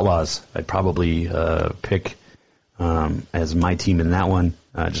Valley Outlaws, I'd probably pick as my team in that one,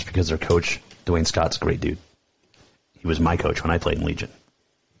 just because their coach, Dwayne Scott's a great dude. He was my coach when I played in Legion.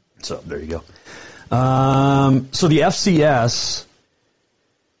 So there you go. So the FCS,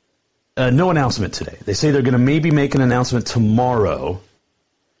 no announcement today. They say they're going to maybe make an announcement tomorrow.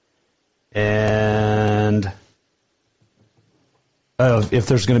 And if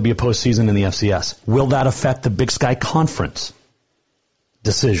there's going to be a postseason in the FCS. Will that affect the Big Sky Conference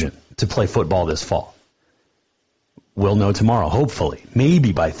decision to play football this fall? We'll know tomorrow, hopefully.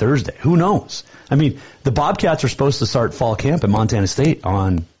 Maybe by Thursday. Who knows? I mean, the Bobcats are supposed to start fall camp at Montana State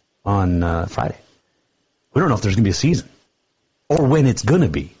on Friday. We don't know if there's going to be a season or when it's going to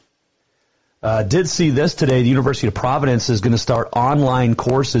be. Did see this today. The University of Providence is going to start online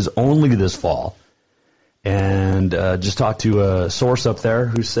courses only this fall. And just talked to a source up there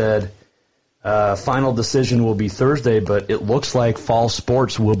who said final decision will be Thursday, but it looks like fall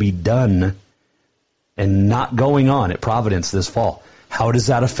sports will be done and not going on at Providence this fall. How does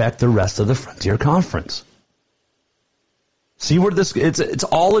that affect the rest of the Frontier Conference? See where this, it's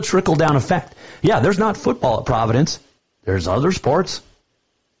all a trickle-down effect. Yeah, there's not football at Providence. There's other sports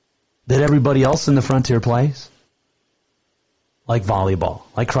that everybody else in the Frontier plays, like volleyball,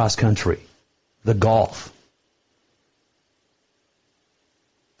 like cross-country, the golf.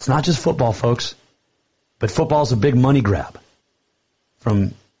 It's not just football, folks, but football's a big money grab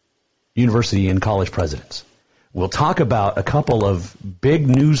from university and college presidents. We'll talk about a couple of big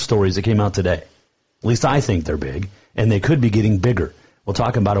news stories that came out today. At least I think they're big, and they could be getting bigger. We'll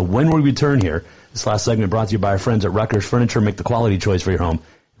talk about it when we return here. This last segment brought to you by our friends at Rutgers Furniture. Make the quality choice for your home.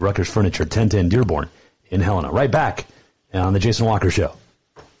 Rutgers Furniture, 1010 Dearborn in Helena. Right back on the Jason Walker Show.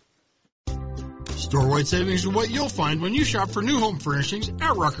 Store-wide savings are what you'll find when you shop for new home furnishings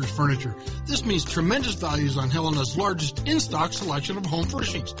at Rucker's Furniture. This means tremendous values on Helena's largest in-stock selection of home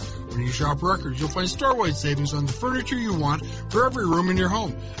furnishings. When you shop Rucker's, you'll find store-wide savings on the furniture you want for every room in your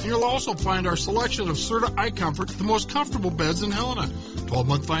home. And you'll also find our selection of Serta iComfort, the most comfortable beds in Helena.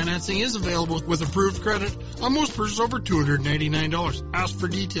 12-month financing is available with approved credit on most purchases over $299. Ask for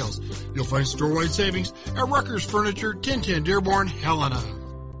details. You'll find store-wide savings at Rucker's Furniture, 1010 Dearborn, Helena.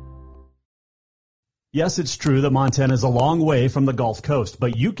 Yes, it's true that Montana is a long way from the Gulf Coast,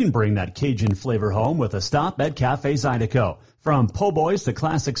 but you can bring that Cajun flavor home with a stop at Cafe Zydeco. From po' boys to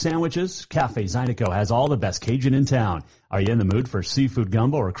classic sandwiches, Cafe Zydeco has all the best Cajun in town. Are you in the mood for seafood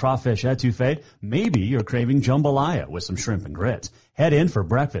gumbo or crawfish etouffee? Maybe you're craving jambalaya with some shrimp and grits. Head in for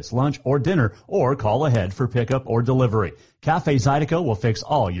breakfast, lunch, or dinner, or call ahead for pickup or delivery. Cafe Zydeco will fix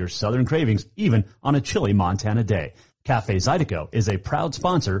all your southern cravings, even on a chilly Montana day. Cafe Zydeco is a proud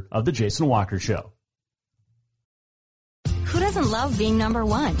sponsor of The Jason Walker Show. Who doesn't love being number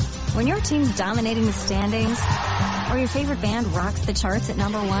one? When your team's dominating the standings, or your favorite band rocks the charts at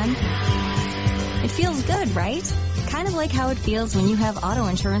number one, it feels good, right? Kind of like how it feels when you have auto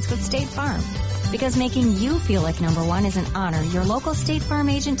insurance with State Farm. Because making you feel like number one is an honor your local State Farm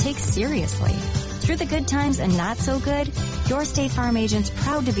agent takes seriously. Through the good times and not so good, your State Farm agent's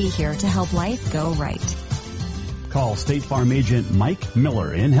proud to be here to help life go right. Call State Farm agent Mike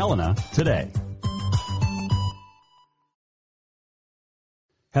Miller in Helena today.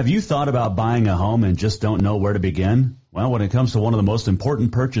 Have you thought about buying a home and just don't know where to begin? Well, when it comes to one of the most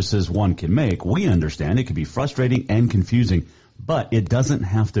important purchases one can make, we understand it can be frustrating and confusing, but it doesn't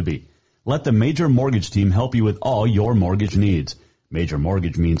have to be. Let the Major Mortgage team help you with all your mortgage needs. Major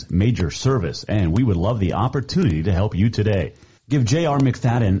Mortgage means major service, and we would love the opportunity to help you today. Give J.R.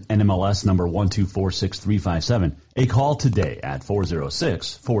 McFadden, NMLS number 1246357, a call today at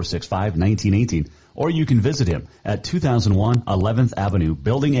 406-465-1918, or you can visit him at 2001 11th Avenue,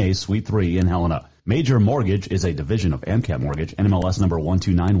 Building A, Suite 3 in Helena. Major Mortgage is a division of AMCAP Mortgage, NMLS number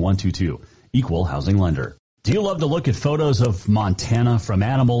 129122, equal housing lender. Do you love to look at photos of Montana, from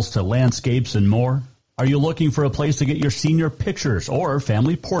animals to landscapes and more? Are you looking for a place to get your senior pictures or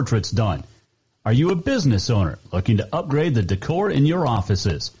family portraits done? Are you a business owner looking to upgrade the decor in your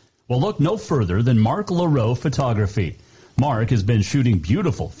offices? Well, look no further than Mark LaRoe Photography. Mark has been shooting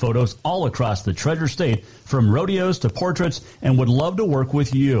beautiful photos all across the Treasure State, from rodeos to portraits, and would love to work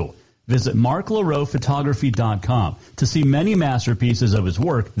with you. Visit marklaroephotography.com to see many masterpieces of his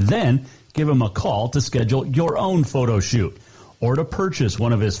work, then give him a call to schedule your own photo shoot. Or to purchase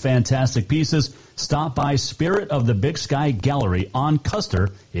one of his fantastic pieces, stop by Spirit of the Big Sky Gallery on Custer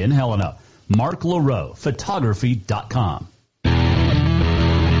in Helena. marklaroephotography.com.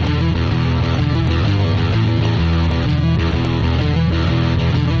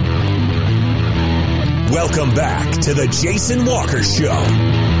 Welcome back to the Jason Walker Show.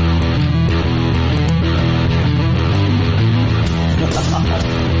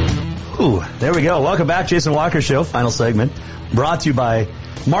 Ooh, there we go. Welcome back, Jason Walker Show. Final segment brought to you by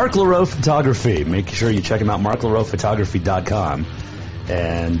Mark LaRoe Photography. Make sure you check him out, marklaroephotography.com,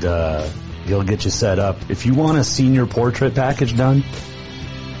 and he'll get you set up. If you want a senior portrait package done,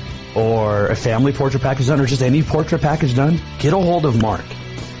 or a family portrait package done, or just any portrait package done, get a hold of Mark,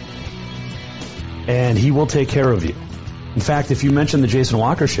 and he will take care of you. In fact, if you mention the Jason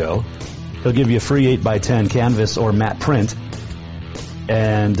Walker Show, he'll give you a free 8x10 canvas or matte print,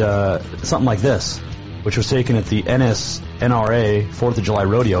 and something like this, which was taken at the NRA 4th of July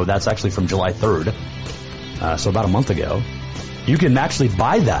Rodeo. That's actually from July 3rd, so about a month ago. You can actually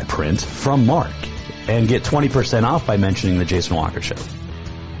buy that print from Mark and get 20% off by mentioning the Jason Walker Show.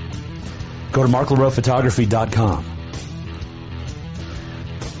 Go to marklaroephotography.com.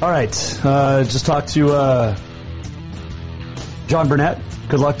 All right, just talked to John Burnett.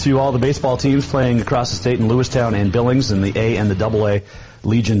 Good luck to all the baseball teams playing across the state in Lewistown and Billings in the A and the AA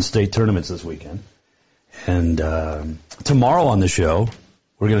Legion State tournaments this weekend. And tomorrow on the show,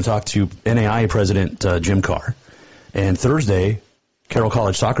 we're going to talk to NAIA President Jim Carr. And Thursday, Carroll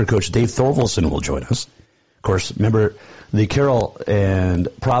College soccer coach Dave Thorvaldson will join us. Of course, remember the Carroll and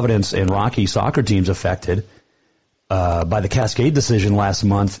Providence and Rocky soccer teams affected by the Cascade decision last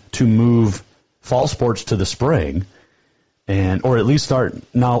month to move fall sports to the spring, and or at least start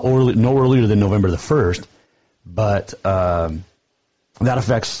no earlier than November the 1st. But that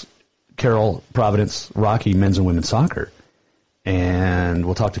affects Carroll, Providence, Rocky men's and women's soccer. And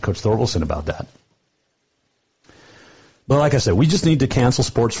we'll talk to Coach Thorvaldson about that. But like I said, we just need to cancel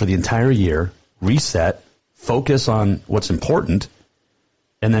sports for the entire year, reset, focus on what's important,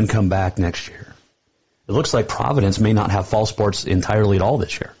 and then come back next year. It looks like Providence may not have fall sports entirely at all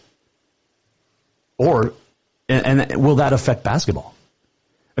this year. And will that affect basketball?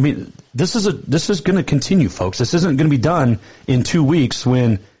 I mean, this is going to continue, folks. This isn't going to be done in 2 weeks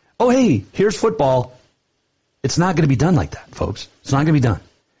when, oh, hey, here's football. It's not going to be done like that, folks. It's not going to be done.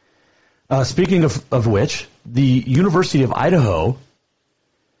 Speaking of which, the University of Idaho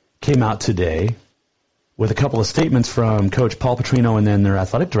came out today with a couple of statements from Coach Paul Petrino and then their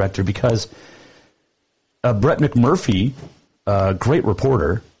athletic director, because Brett McMurphy, a great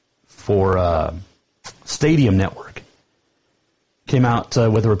reporter for Stadium Network, came out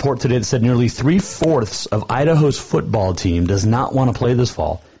with a report today that said nearly 3/4 of Idaho's football team does not want to play this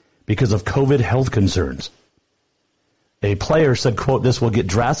fall because of COVID health concerns. A player said, quote, "This will get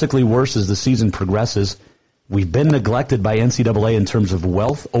drastically worse as the season progresses. We've been neglected by NCAA in terms of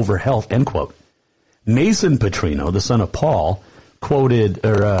wealth over health," end quote. Mason Petrino, the son of Paul,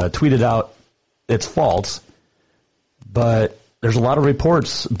 tweeted out, "It's false," but there's a lot of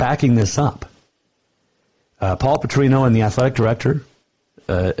reports backing this up. Paul Petrino and the athletic director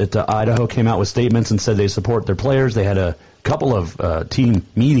at Idaho came out with statements and said they support their players. They had a couple of team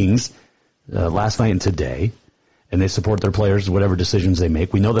meetings last night and today, and they support their players, whatever decisions they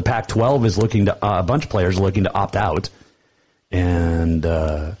make. We know the Pac-12 is looking to, a bunch of players are looking to opt out, and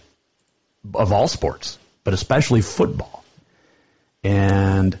of all sports, but especially football.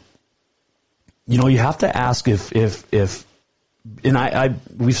 And, you know, you have to ask if and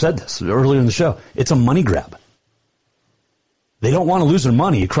we've said this earlier in the show, it's a money grab. They don't want to lose their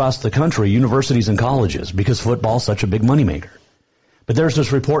money across the country, universities and colleges, because football's such a big moneymaker. But there's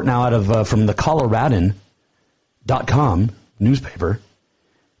this report now out of from the Coloradan.com newspaper.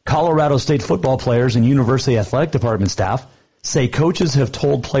 Colorado State football players and university athletic department staff say coaches have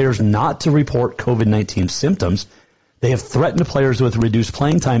told players not to report COVID-19 symptoms. They have threatened players with reduced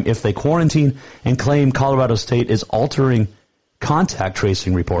playing time if they quarantine, and claim Colorado State is altering contact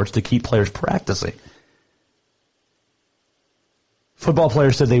tracing reports to keep players practicing. Football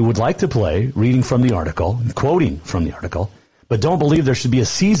players said they would like to play, reading from the article, quoting from the article, but don't believe there should be a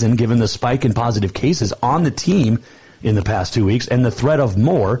season given the spike in positive cases on the team in the past 2 weeks and the threat of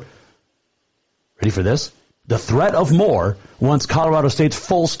more. Ready for this? The threat of more once Colorado State's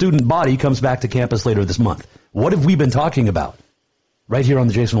full student body comes back to campus later this month. What have we been talking about? Right here on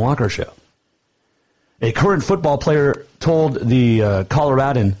the Jason Walker Show. A current football player told the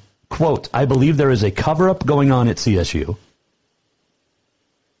Coloradan, quote, "I believe there is a cover-up going on at CSU,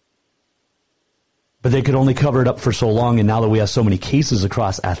 but they could only cover it up for so long, and now that we have so many cases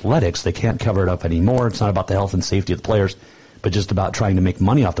across athletics, they can't cover it up anymore. It's not about the health and safety of the players, but just about trying to make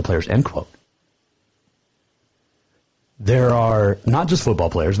money off the players," end quote. There are not just football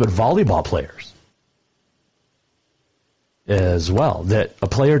players, but volleyball players as well. That a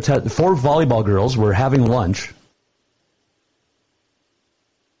player, 4 volleyball girls were having lunch,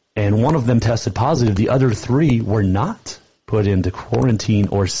 and one of them tested positive. The other 3 were not put into quarantine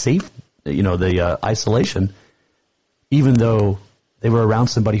or the isolation, even though they were around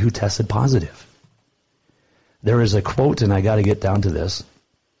somebody who tested positive. There is a quote, and I got to get down to this.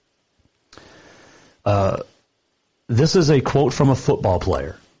 This is a quote from a football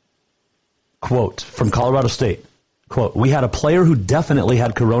player. Quote from Colorado State. Quote, "We had a player who definitely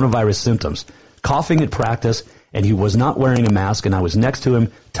had coronavirus symptoms, coughing at practice, and he was not wearing a mask, and I was next to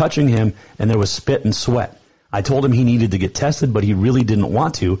him, touching him, and there was spit and sweat. I told him he needed to get tested, but he really didn't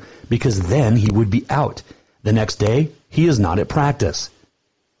want to because then he would be out. The next day, he is not at practice.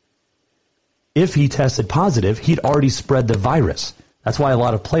 If he tested positive, he'd already spread the virus. That's why a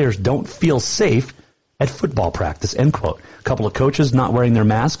lot of players don't feel safe at football practice," end quote. A couple of coaches not wearing their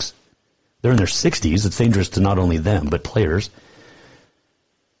masks. They're in their 60s. It's dangerous to not only them, but players.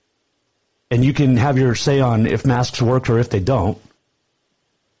 And you can have your say on if masks work or if they don't.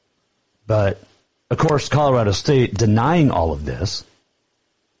 But, of course, Colorado State denying all of this.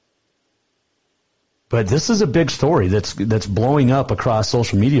 But this is a big story that's blowing up across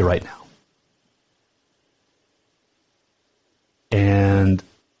social media right now. And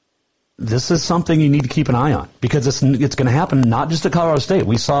this is something you need to keep an eye on, because it's going to happen not just at Colorado State.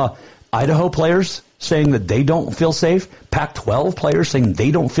 We saw Idaho players saying that they don't feel safe, Pac-12 players saying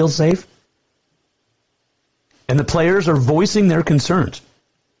they don't feel safe, and the players are voicing their concerns.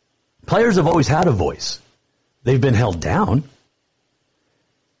 Players have always had a voice. They've been held down.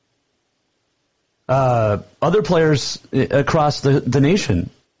 Other players across the nation,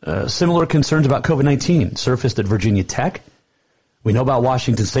 similar concerns about COVID-19 surfaced at Virginia Tech. We know about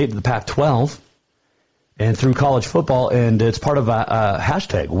Washington State, the Pac-12, and through college football, and it's part of a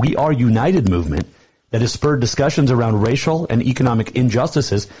hashtag, We Are United movement that has spurred discussions around racial and economic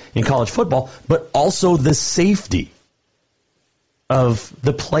injustices in college football, but also the safety of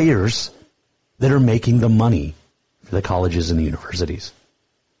the players that are making the money for the colleges and the universities.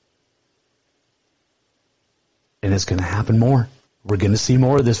 And it's going to happen more. We're going to see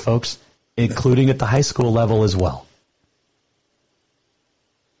more of this, folks, including at the high school level as well.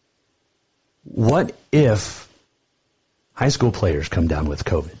 What if high school players come down with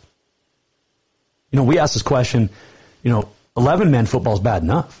COVID? We asked this question, 11-man football is bad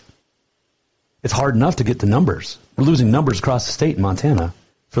enough. It's hard enough to get the numbers. We're losing numbers across the state in Montana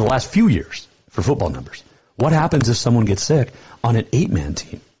for the last few years for football numbers. What happens if someone gets sick on an 8-man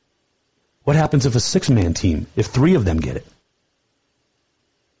team? What happens if a 6-man team, if 3 of them get it?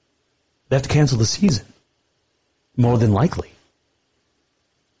 They have to cancel the season, more than likely.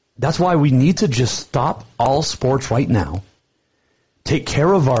 That's why we need to just stop all sports right now, take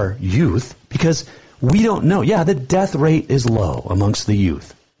care of our youth, because we don't know. Yeah, the death rate is low amongst the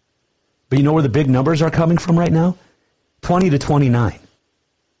youth. But you know where the big numbers are coming from right now? 20 to 29.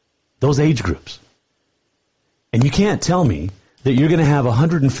 Those age groups. And you can't tell me that you're going to have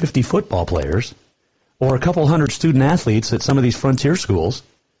 150 football players or a couple hundred student athletes at some of these frontier schools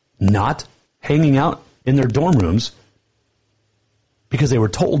not hanging out in their dorm rooms because they were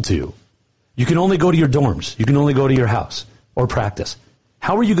told to. You can only go to your dorms. You can only go to your house or practice.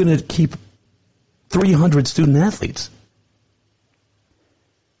 How are you going to keep 300 student athletes?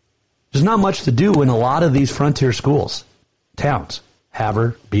 There's not much to do in a lot of these frontier schools, towns.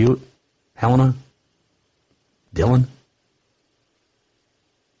 Havre, Butte, Helena, Dillon.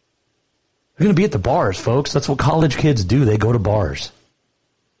 They're going to be at the bars, folks. That's what college kids do. They go to bars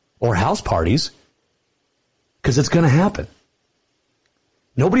or house parties because it's going to happen.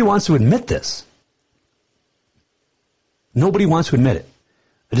 Nobody wants to admit this. Nobody wants to admit it.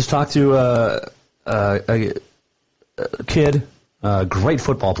 I just talked to a kid, a great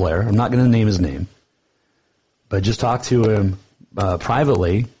football player. I'm not going to name his name, but I just talked to him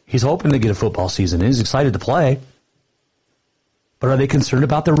privately. He's hoping to get a football season in. He's excited to play. But are they concerned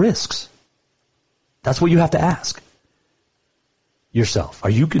about the risks? That's what you have to ask yourself.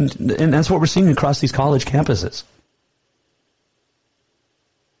 And that's what we're seeing across these college campuses.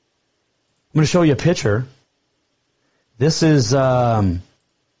 I'm going to show you a picture. This is, probably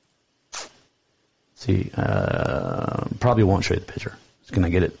won't show you the picture. Just going to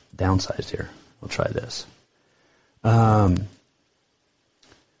get it downsized here. We'll try this.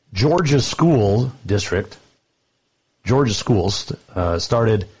 Georgia School District, Georgia Schools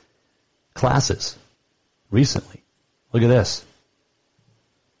started classes recently. Look at this.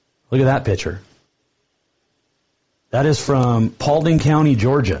 Look at that picture. That is from Paulding County,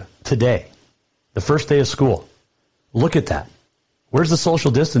 Georgia, today, the first day of school. Look at that. Where's the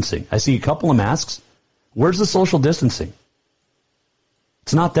social distancing? I see a couple of masks. Where's the social distancing?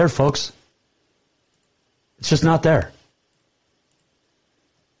 It's not there, folks. It's just not there.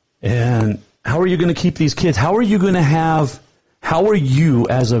 And how are you going to keep these kids? How are you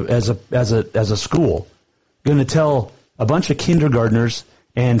as a school going to tell a bunch of kindergartners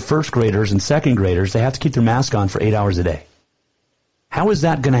and first graders and second graders they have to keep their mask on for 8 hours a day? How is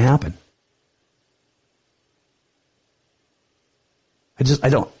that going to happen?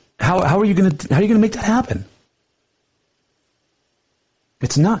 How are you going to make that happen?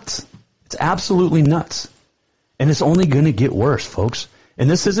 It's nuts. It's absolutely nuts. And it's only going to get worse, folks. And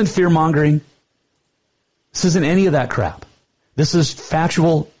this isn't fear-mongering. This isn't any of that crap. This is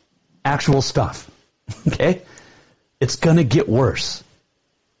factual, actual stuff. Okay? It's going to get worse.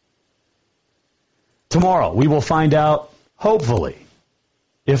 Tomorrow, we will find out, hopefully,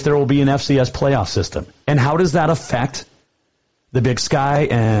 if there will be an FCS playoff system. And how does that affect the Big Sky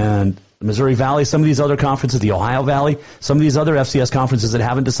and the Missouri Valley, some of these other conferences, the Ohio Valley, some of these other FCS conferences that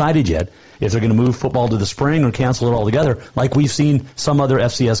haven't decided yet if they're going to move football to the spring or cancel it altogether, like we've seen some other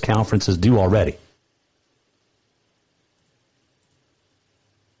FCS conferences do already.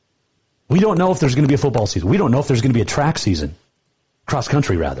 We don't know if there's going to be a football season. We don't know if there's going to be a track season, cross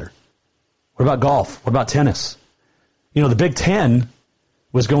country rather. What about golf? What about tennis? The Big Ten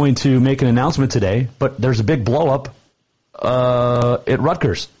was going to make an announcement today, but there's a big blow up at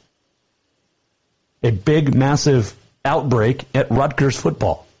Rutgers. A big, massive outbreak at Rutgers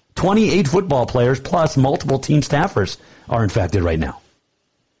football. 28 football players plus multiple team staffers are infected right now.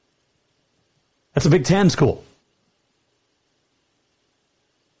 That's a Big Ten school.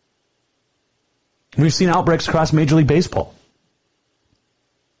 We've seen outbreaks across Major League Baseball.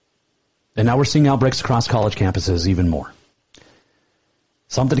 And now we're seeing outbreaks across college campuses even more.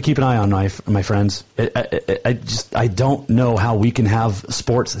 Something to keep an eye on, my friends. I don't know how we can have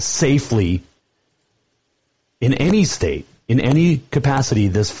sports safely in any state, in any capacity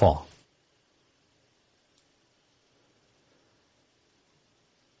this fall.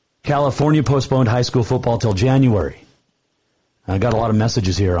 California postponed high school football till January. I got a lot of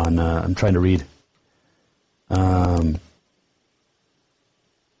messages here on. I'm trying to read.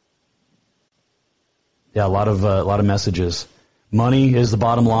 Yeah, a lot of messages. Money is the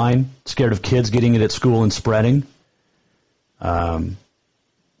bottom line. Scared of kids getting it at school and spreading.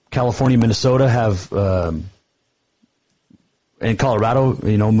 California, Minnesota have, and Colorado,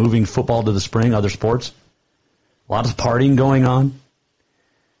 moving football to the spring, other sports. A lot of partying going on.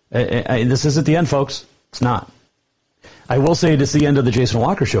 This isn't the end, folks. It's not. I will say it's the end of the Jason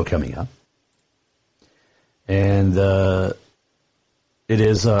Walker Show coming up. And it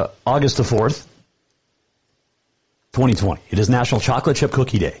is August the 4th, 2020. It is National Chocolate Chip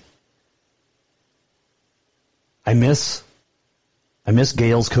Cookie Day. I miss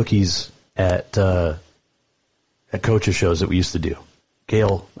Gail's cookies at coaches shows that we used to do.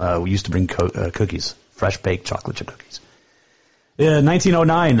 Gail, we used to bring cookies, fresh baked chocolate chip cookies. In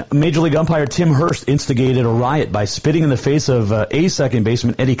 1909, Major League umpire Tim Hurst instigated a riot by spitting in the face of a second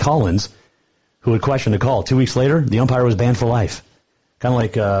baseman Eddie Collins, who had questioned a call. 2 weeks later, the umpire was banned for life. Kind of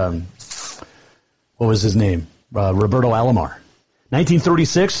like, what was his name? Roberto Alomar.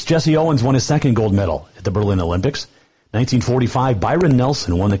 1936, Jesse Owens won his second gold medal at the Berlin Olympics. 1945, Byron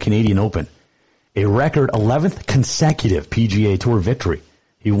Nelson won the Canadian Open, a record 11th consecutive PGA Tour victory.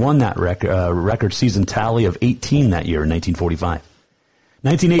 He won that record season tally of 18 that year in 1945.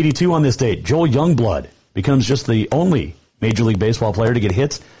 1982 on this date, Joel Youngblood becomes just the only Major League Baseball player to get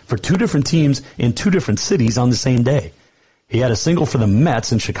hits for two different teams in two different cities on the same day. He had a single for the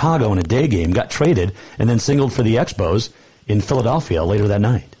Mets in Chicago in a day game, got traded, and then singled for the Expos in Philadelphia later that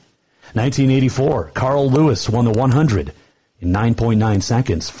night. 1984, Carl Lewis won the 100 in 9.9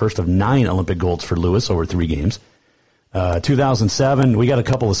 seconds, first of 9 Olympic golds for Lewis over 3 games. 2007, we got a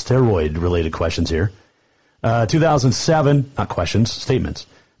couple of steroid-related questions here. 2007, not questions, statements.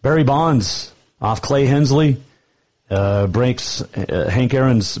 Barry Bonds off Clay Hensley breaks Hank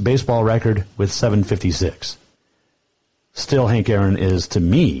Aaron's baseball record with 756. Still, Hank Aaron is, to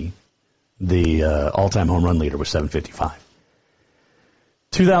me, the all-time home run leader with 755.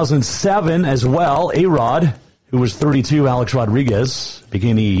 2007 as well, A-Rod, who was 32, Alex Rodriguez,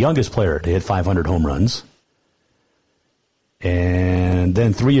 became the youngest player to hit 500 home runs. And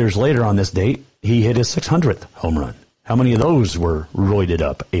then 3 years later on this date, he hit his 600th home run. How many of those were roided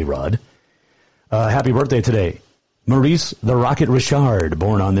up, A-Rod? Happy birthday today. Maurice the Rocket Richard,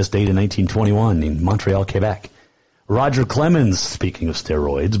 born on this date in 1921 in Montreal, Quebec. Roger Clemens, speaking of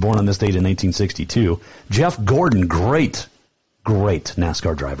steroids, born on this date in 1962. Jeff Gordon, great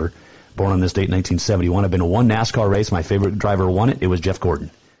NASCAR driver, born on this date in 1971. I've been to one NASCAR race. My favorite driver won it. It was Jeff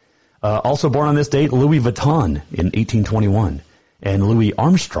Gordon. Also born on this date, Louis Vuitton in 1821 and Louis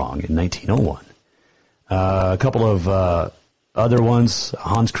Armstrong in 1901. A couple of other ones.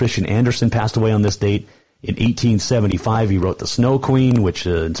 Hans Christian Andersen passed away on this date. In 1875, he wrote The Snow Queen, which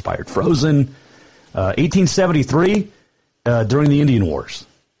inspired Frozen. 1873, during the Indian Wars,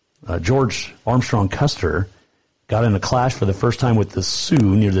 George Armstrong Custer got in a clash for the first time with the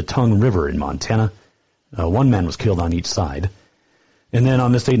Sioux near the Tongue River in Montana. One man was killed on each side. And then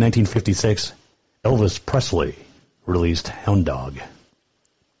on this date, 1956, Elvis Presley released Hound Dog.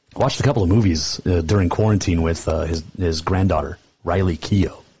 I watched a couple of movies during quarantine with his granddaughter, Riley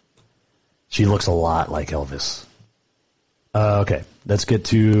Keough. She looks a lot like Elvis. Okay, let's get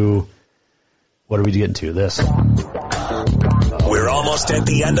to... What are we getting to? This. We're almost at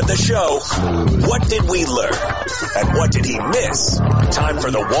the end of the show. What did we learn? And what did he miss? Time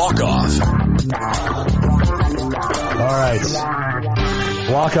for the walk-off. All right.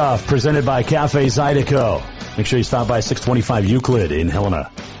 Walk-off presented by Cafe Zydeco. Make sure you stop by 625 Euclid in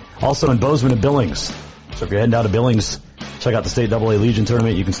Helena. Also in Bozeman and Billings. So if you're heading down to Billings, check out the State AA Legion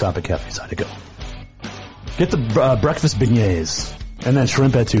Tournament. You can stop at Cafe Zydeco. Get the breakfast beignets and then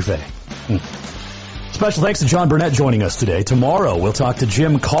shrimp etouffee. Special thanks to John Burnett joining us today. Tomorrow we'll talk to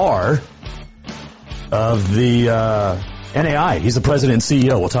Jim Carr of the NAI. He's the president and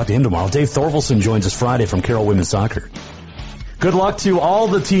CEO. We'll talk to him tomorrow. Dave Thorvalson joins us Friday from Carroll Women's Soccer. Good luck to all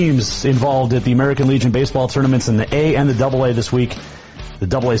the teams involved at the American Legion baseball tournaments in the A and the AA this week.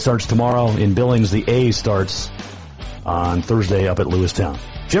 The AA starts tomorrow in Billings. The A starts on Thursday up at Lewistown.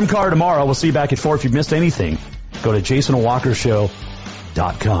 Jim Carr tomorrow. We'll see you back at 4. If you've missed anything, go to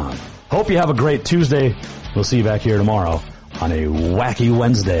jasonwalkershow.com. Hope you have a great Tuesday. We'll see you back here tomorrow on a wacky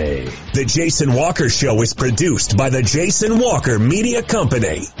Wednesday. The Jason Walker Show is produced by the Jason Walker Media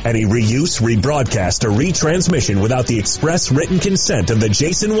Company. Any reuse, rebroadcast, or retransmission without the express written consent of the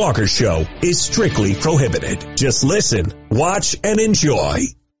Jason Walker Show is strictly prohibited. Just listen, watch, and enjoy.